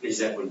 Is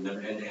that would have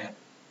never had to happen.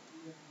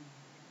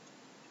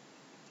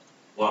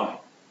 Why?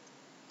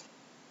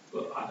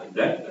 Well,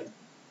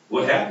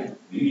 what happened?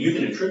 You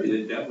can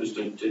attribute it. That was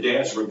to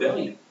Dad's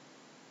rebellion.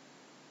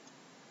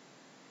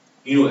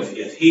 You know,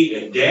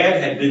 if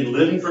Dad had been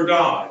living for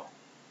God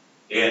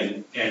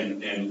and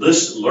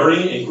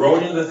learning and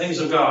growing in the things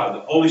of God,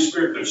 the Holy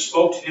Spirit could have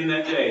spoke to him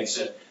that day and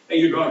said, hey,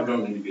 your daughter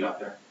don't need to be out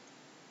there.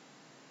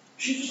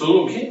 She's just a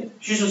little kid.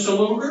 She's just a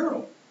little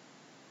girl.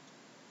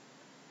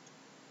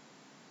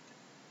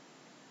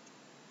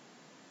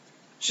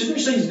 See,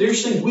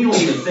 there's things we don't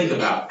even think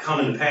about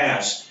coming to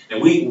pass,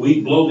 and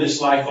we blow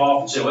this life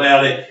off and say,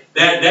 well,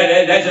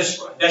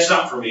 that's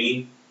not for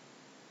me.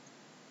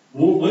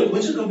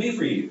 What's it going to be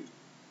for you?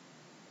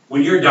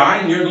 When you're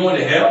dying, you're going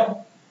to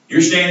hell.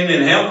 You're standing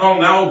in hell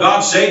calling out, God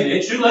saved me.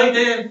 It's too late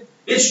then.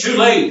 It's too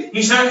late.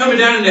 He's not coming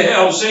down into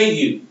hell to save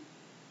you.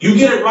 You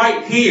get it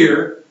right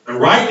here and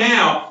right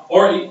now,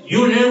 or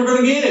you're never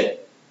going to get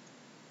it.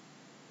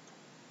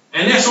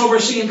 And that's what we're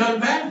seeing come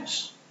to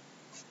pass.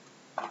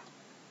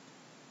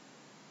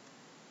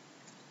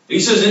 He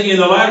says in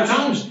the latter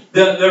times,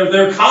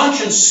 their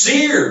conscience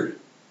seared.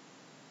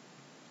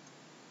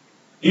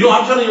 You know,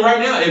 I'm telling you right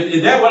now,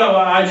 if that what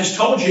I just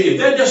told you, if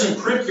that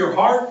doesn't prick your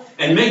heart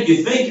and make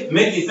you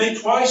think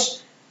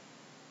twice,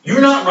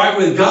 you're not right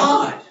with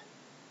God.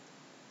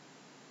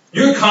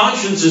 Your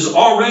conscience is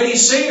already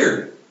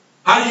seared.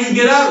 How do you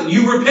get out of it?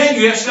 You repent,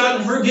 you ask God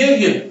to forgive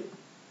you.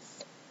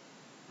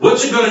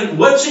 What's it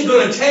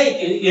going to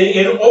take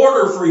in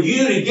order for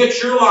you to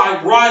get your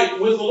life right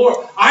with the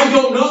Lord? I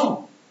don't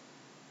know.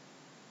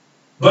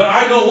 But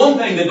I know one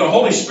thing, that the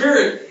Holy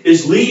Spirit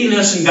is leading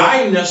us and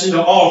guiding us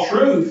into all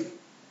truth.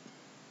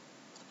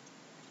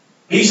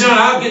 He's not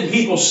out getting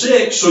people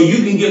sick so you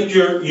can get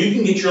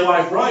your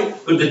life right.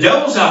 But the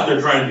devil's out there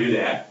trying to do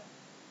that.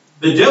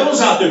 The devil's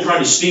out there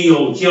trying to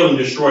steal, kill, and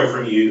destroy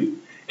from you.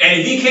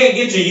 And if he can't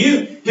get to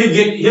you,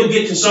 he'll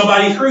get to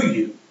somebody through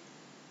you.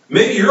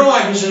 Maybe your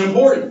life isn't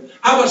important.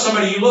 How about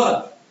somebody you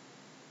love?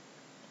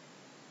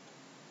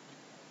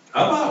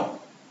 How about?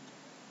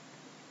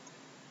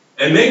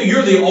 And maybe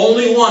you're the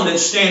only one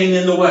that's standing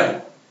in the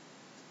way.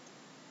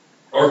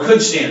 Or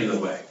could stand in the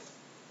way.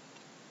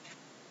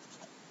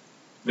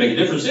 Make a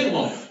difference in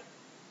life.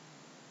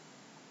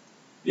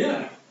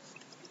 Yeah.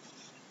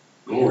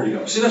 Glory to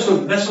God. See, that's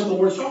what the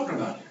Lord's talking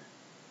about here.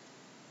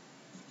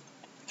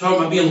 Talking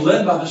about being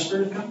led by the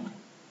Spirit of God.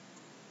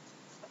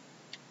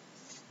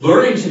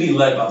 Learning to be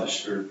led by the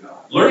Spirit of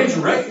God. Learning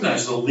to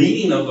recognize the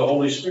leading of the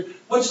Holy Spirit.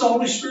 What's the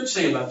Holy Spirit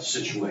say about the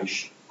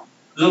situation?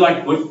 They're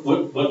like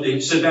what they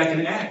said back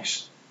in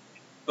Acts.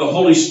 The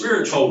Holy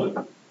Spirit told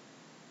them,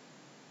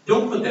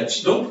 don't put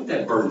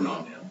that burden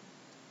on them.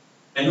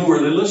 And who were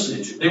they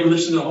listening to? They were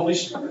listening to the Holy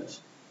Spirit.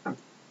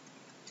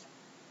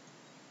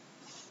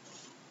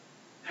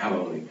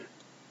 Hallelujah.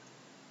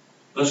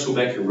 Let's go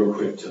back here real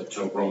quick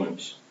to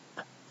Romans.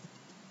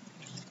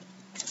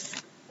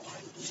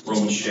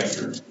 Romans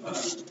chapter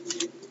 10.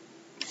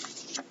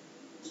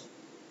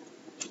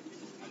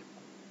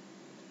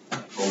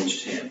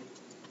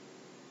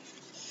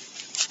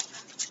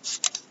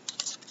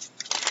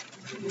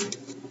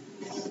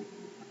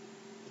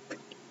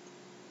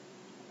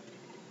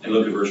 And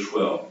look at verse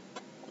 12.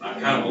 I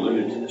kind of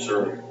alluded to this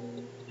earlier.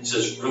 It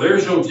says, for there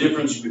is no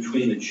difference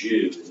between the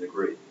Jew and the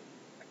Greek.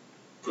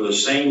 For the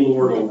same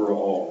Lord over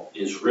all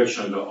is rich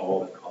unto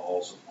all that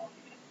calls upon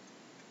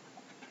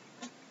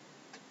him.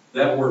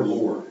 That word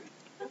Lord.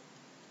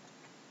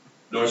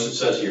 Notice it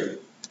says here,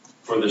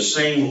 for the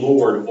same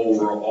Lord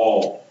over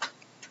all.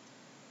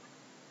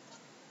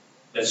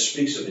 That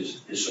speaks of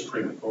his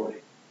supreme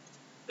authority.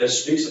 That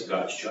speaks of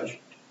God's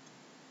judgment.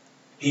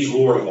 He's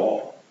Lord of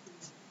all.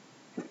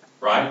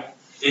 Right?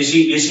 Is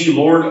he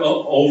Lord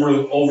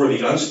over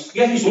the unsaved?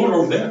 Yeah, he's Lord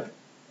over them.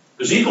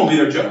 Because he's going to be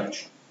their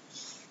judge.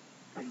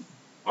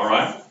 All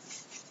right?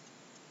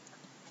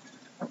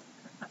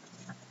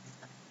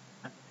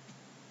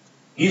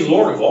 He's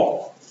Lord of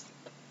all.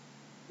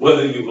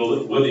 Whether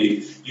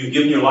you've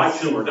given your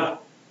life to him or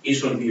not,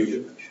 he's going to be your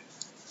judge.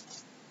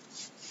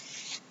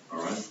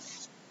 All right?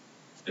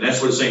 And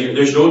that's what it's saying here.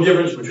 There's no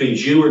difference between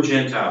Jew or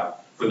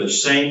Gentile. For the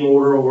same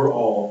Lord over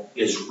all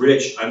is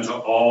rich unto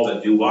all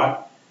that do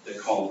what? That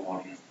call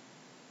upon him.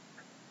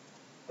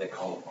 That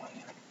call upon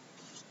him.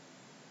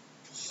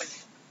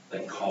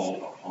 That call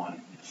upon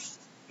him.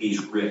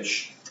 He's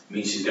rich. It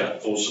means he's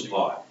got full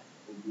supply.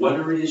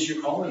 Whatever it is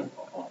you're calling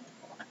upon him.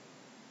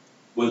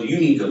 Whether you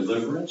need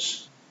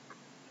deliverance,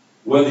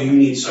 whether you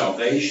need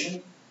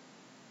salvation,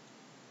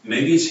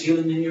 maybe it's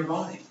healing in your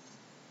body.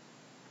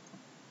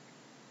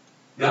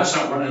 God's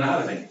not running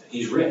out of anything.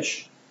 He's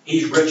rich.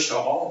 He's rich to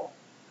all.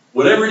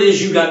 Whatever it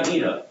is you got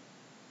need of,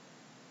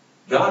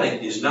 God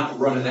is not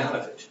running out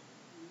of it.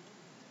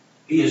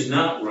 He is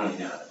not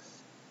running out of it.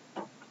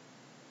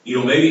 You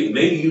know,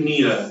 maybe you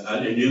need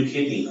a new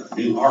kidney or a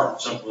new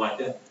heart, something like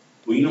that.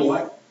 Well, you know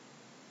what?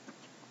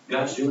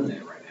 God's doing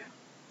that right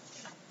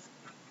now.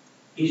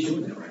 He's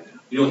doing that right now.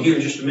 You know, here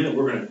in just a minute,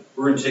 we're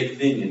gonna take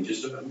communion in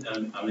just a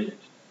minute.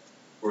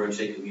 We're gonna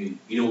take communion.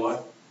 You know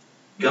what?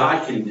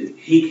 God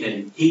He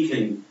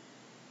can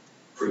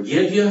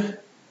forgive you,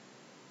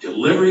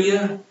 deliver you,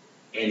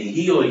 and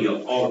heal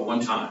you all at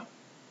one time.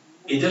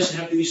 It doesn't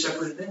have to be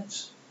separate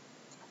events.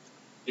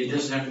 It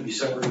doesn't have to be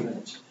separate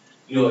events.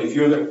 You know, if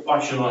you're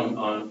watching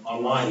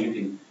online, you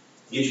can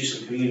get you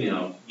some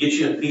communion. Get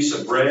you a piece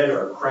of bread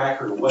or a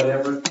cracker or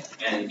whatever,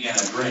 and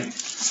a drink.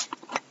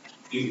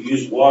 You can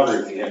use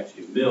water if you have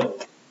to,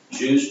 milk,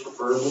 juice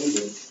preferably,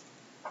 but,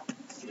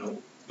 you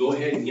know, go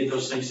ahead and get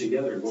those things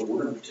together. We're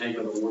going to take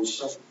on the Lord's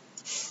Supper.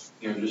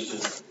 You know,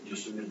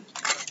 just a minute.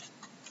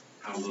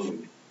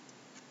 Hallelujah.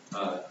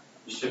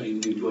 Just have you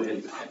go ahead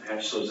and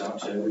pass those out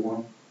to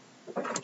everyone.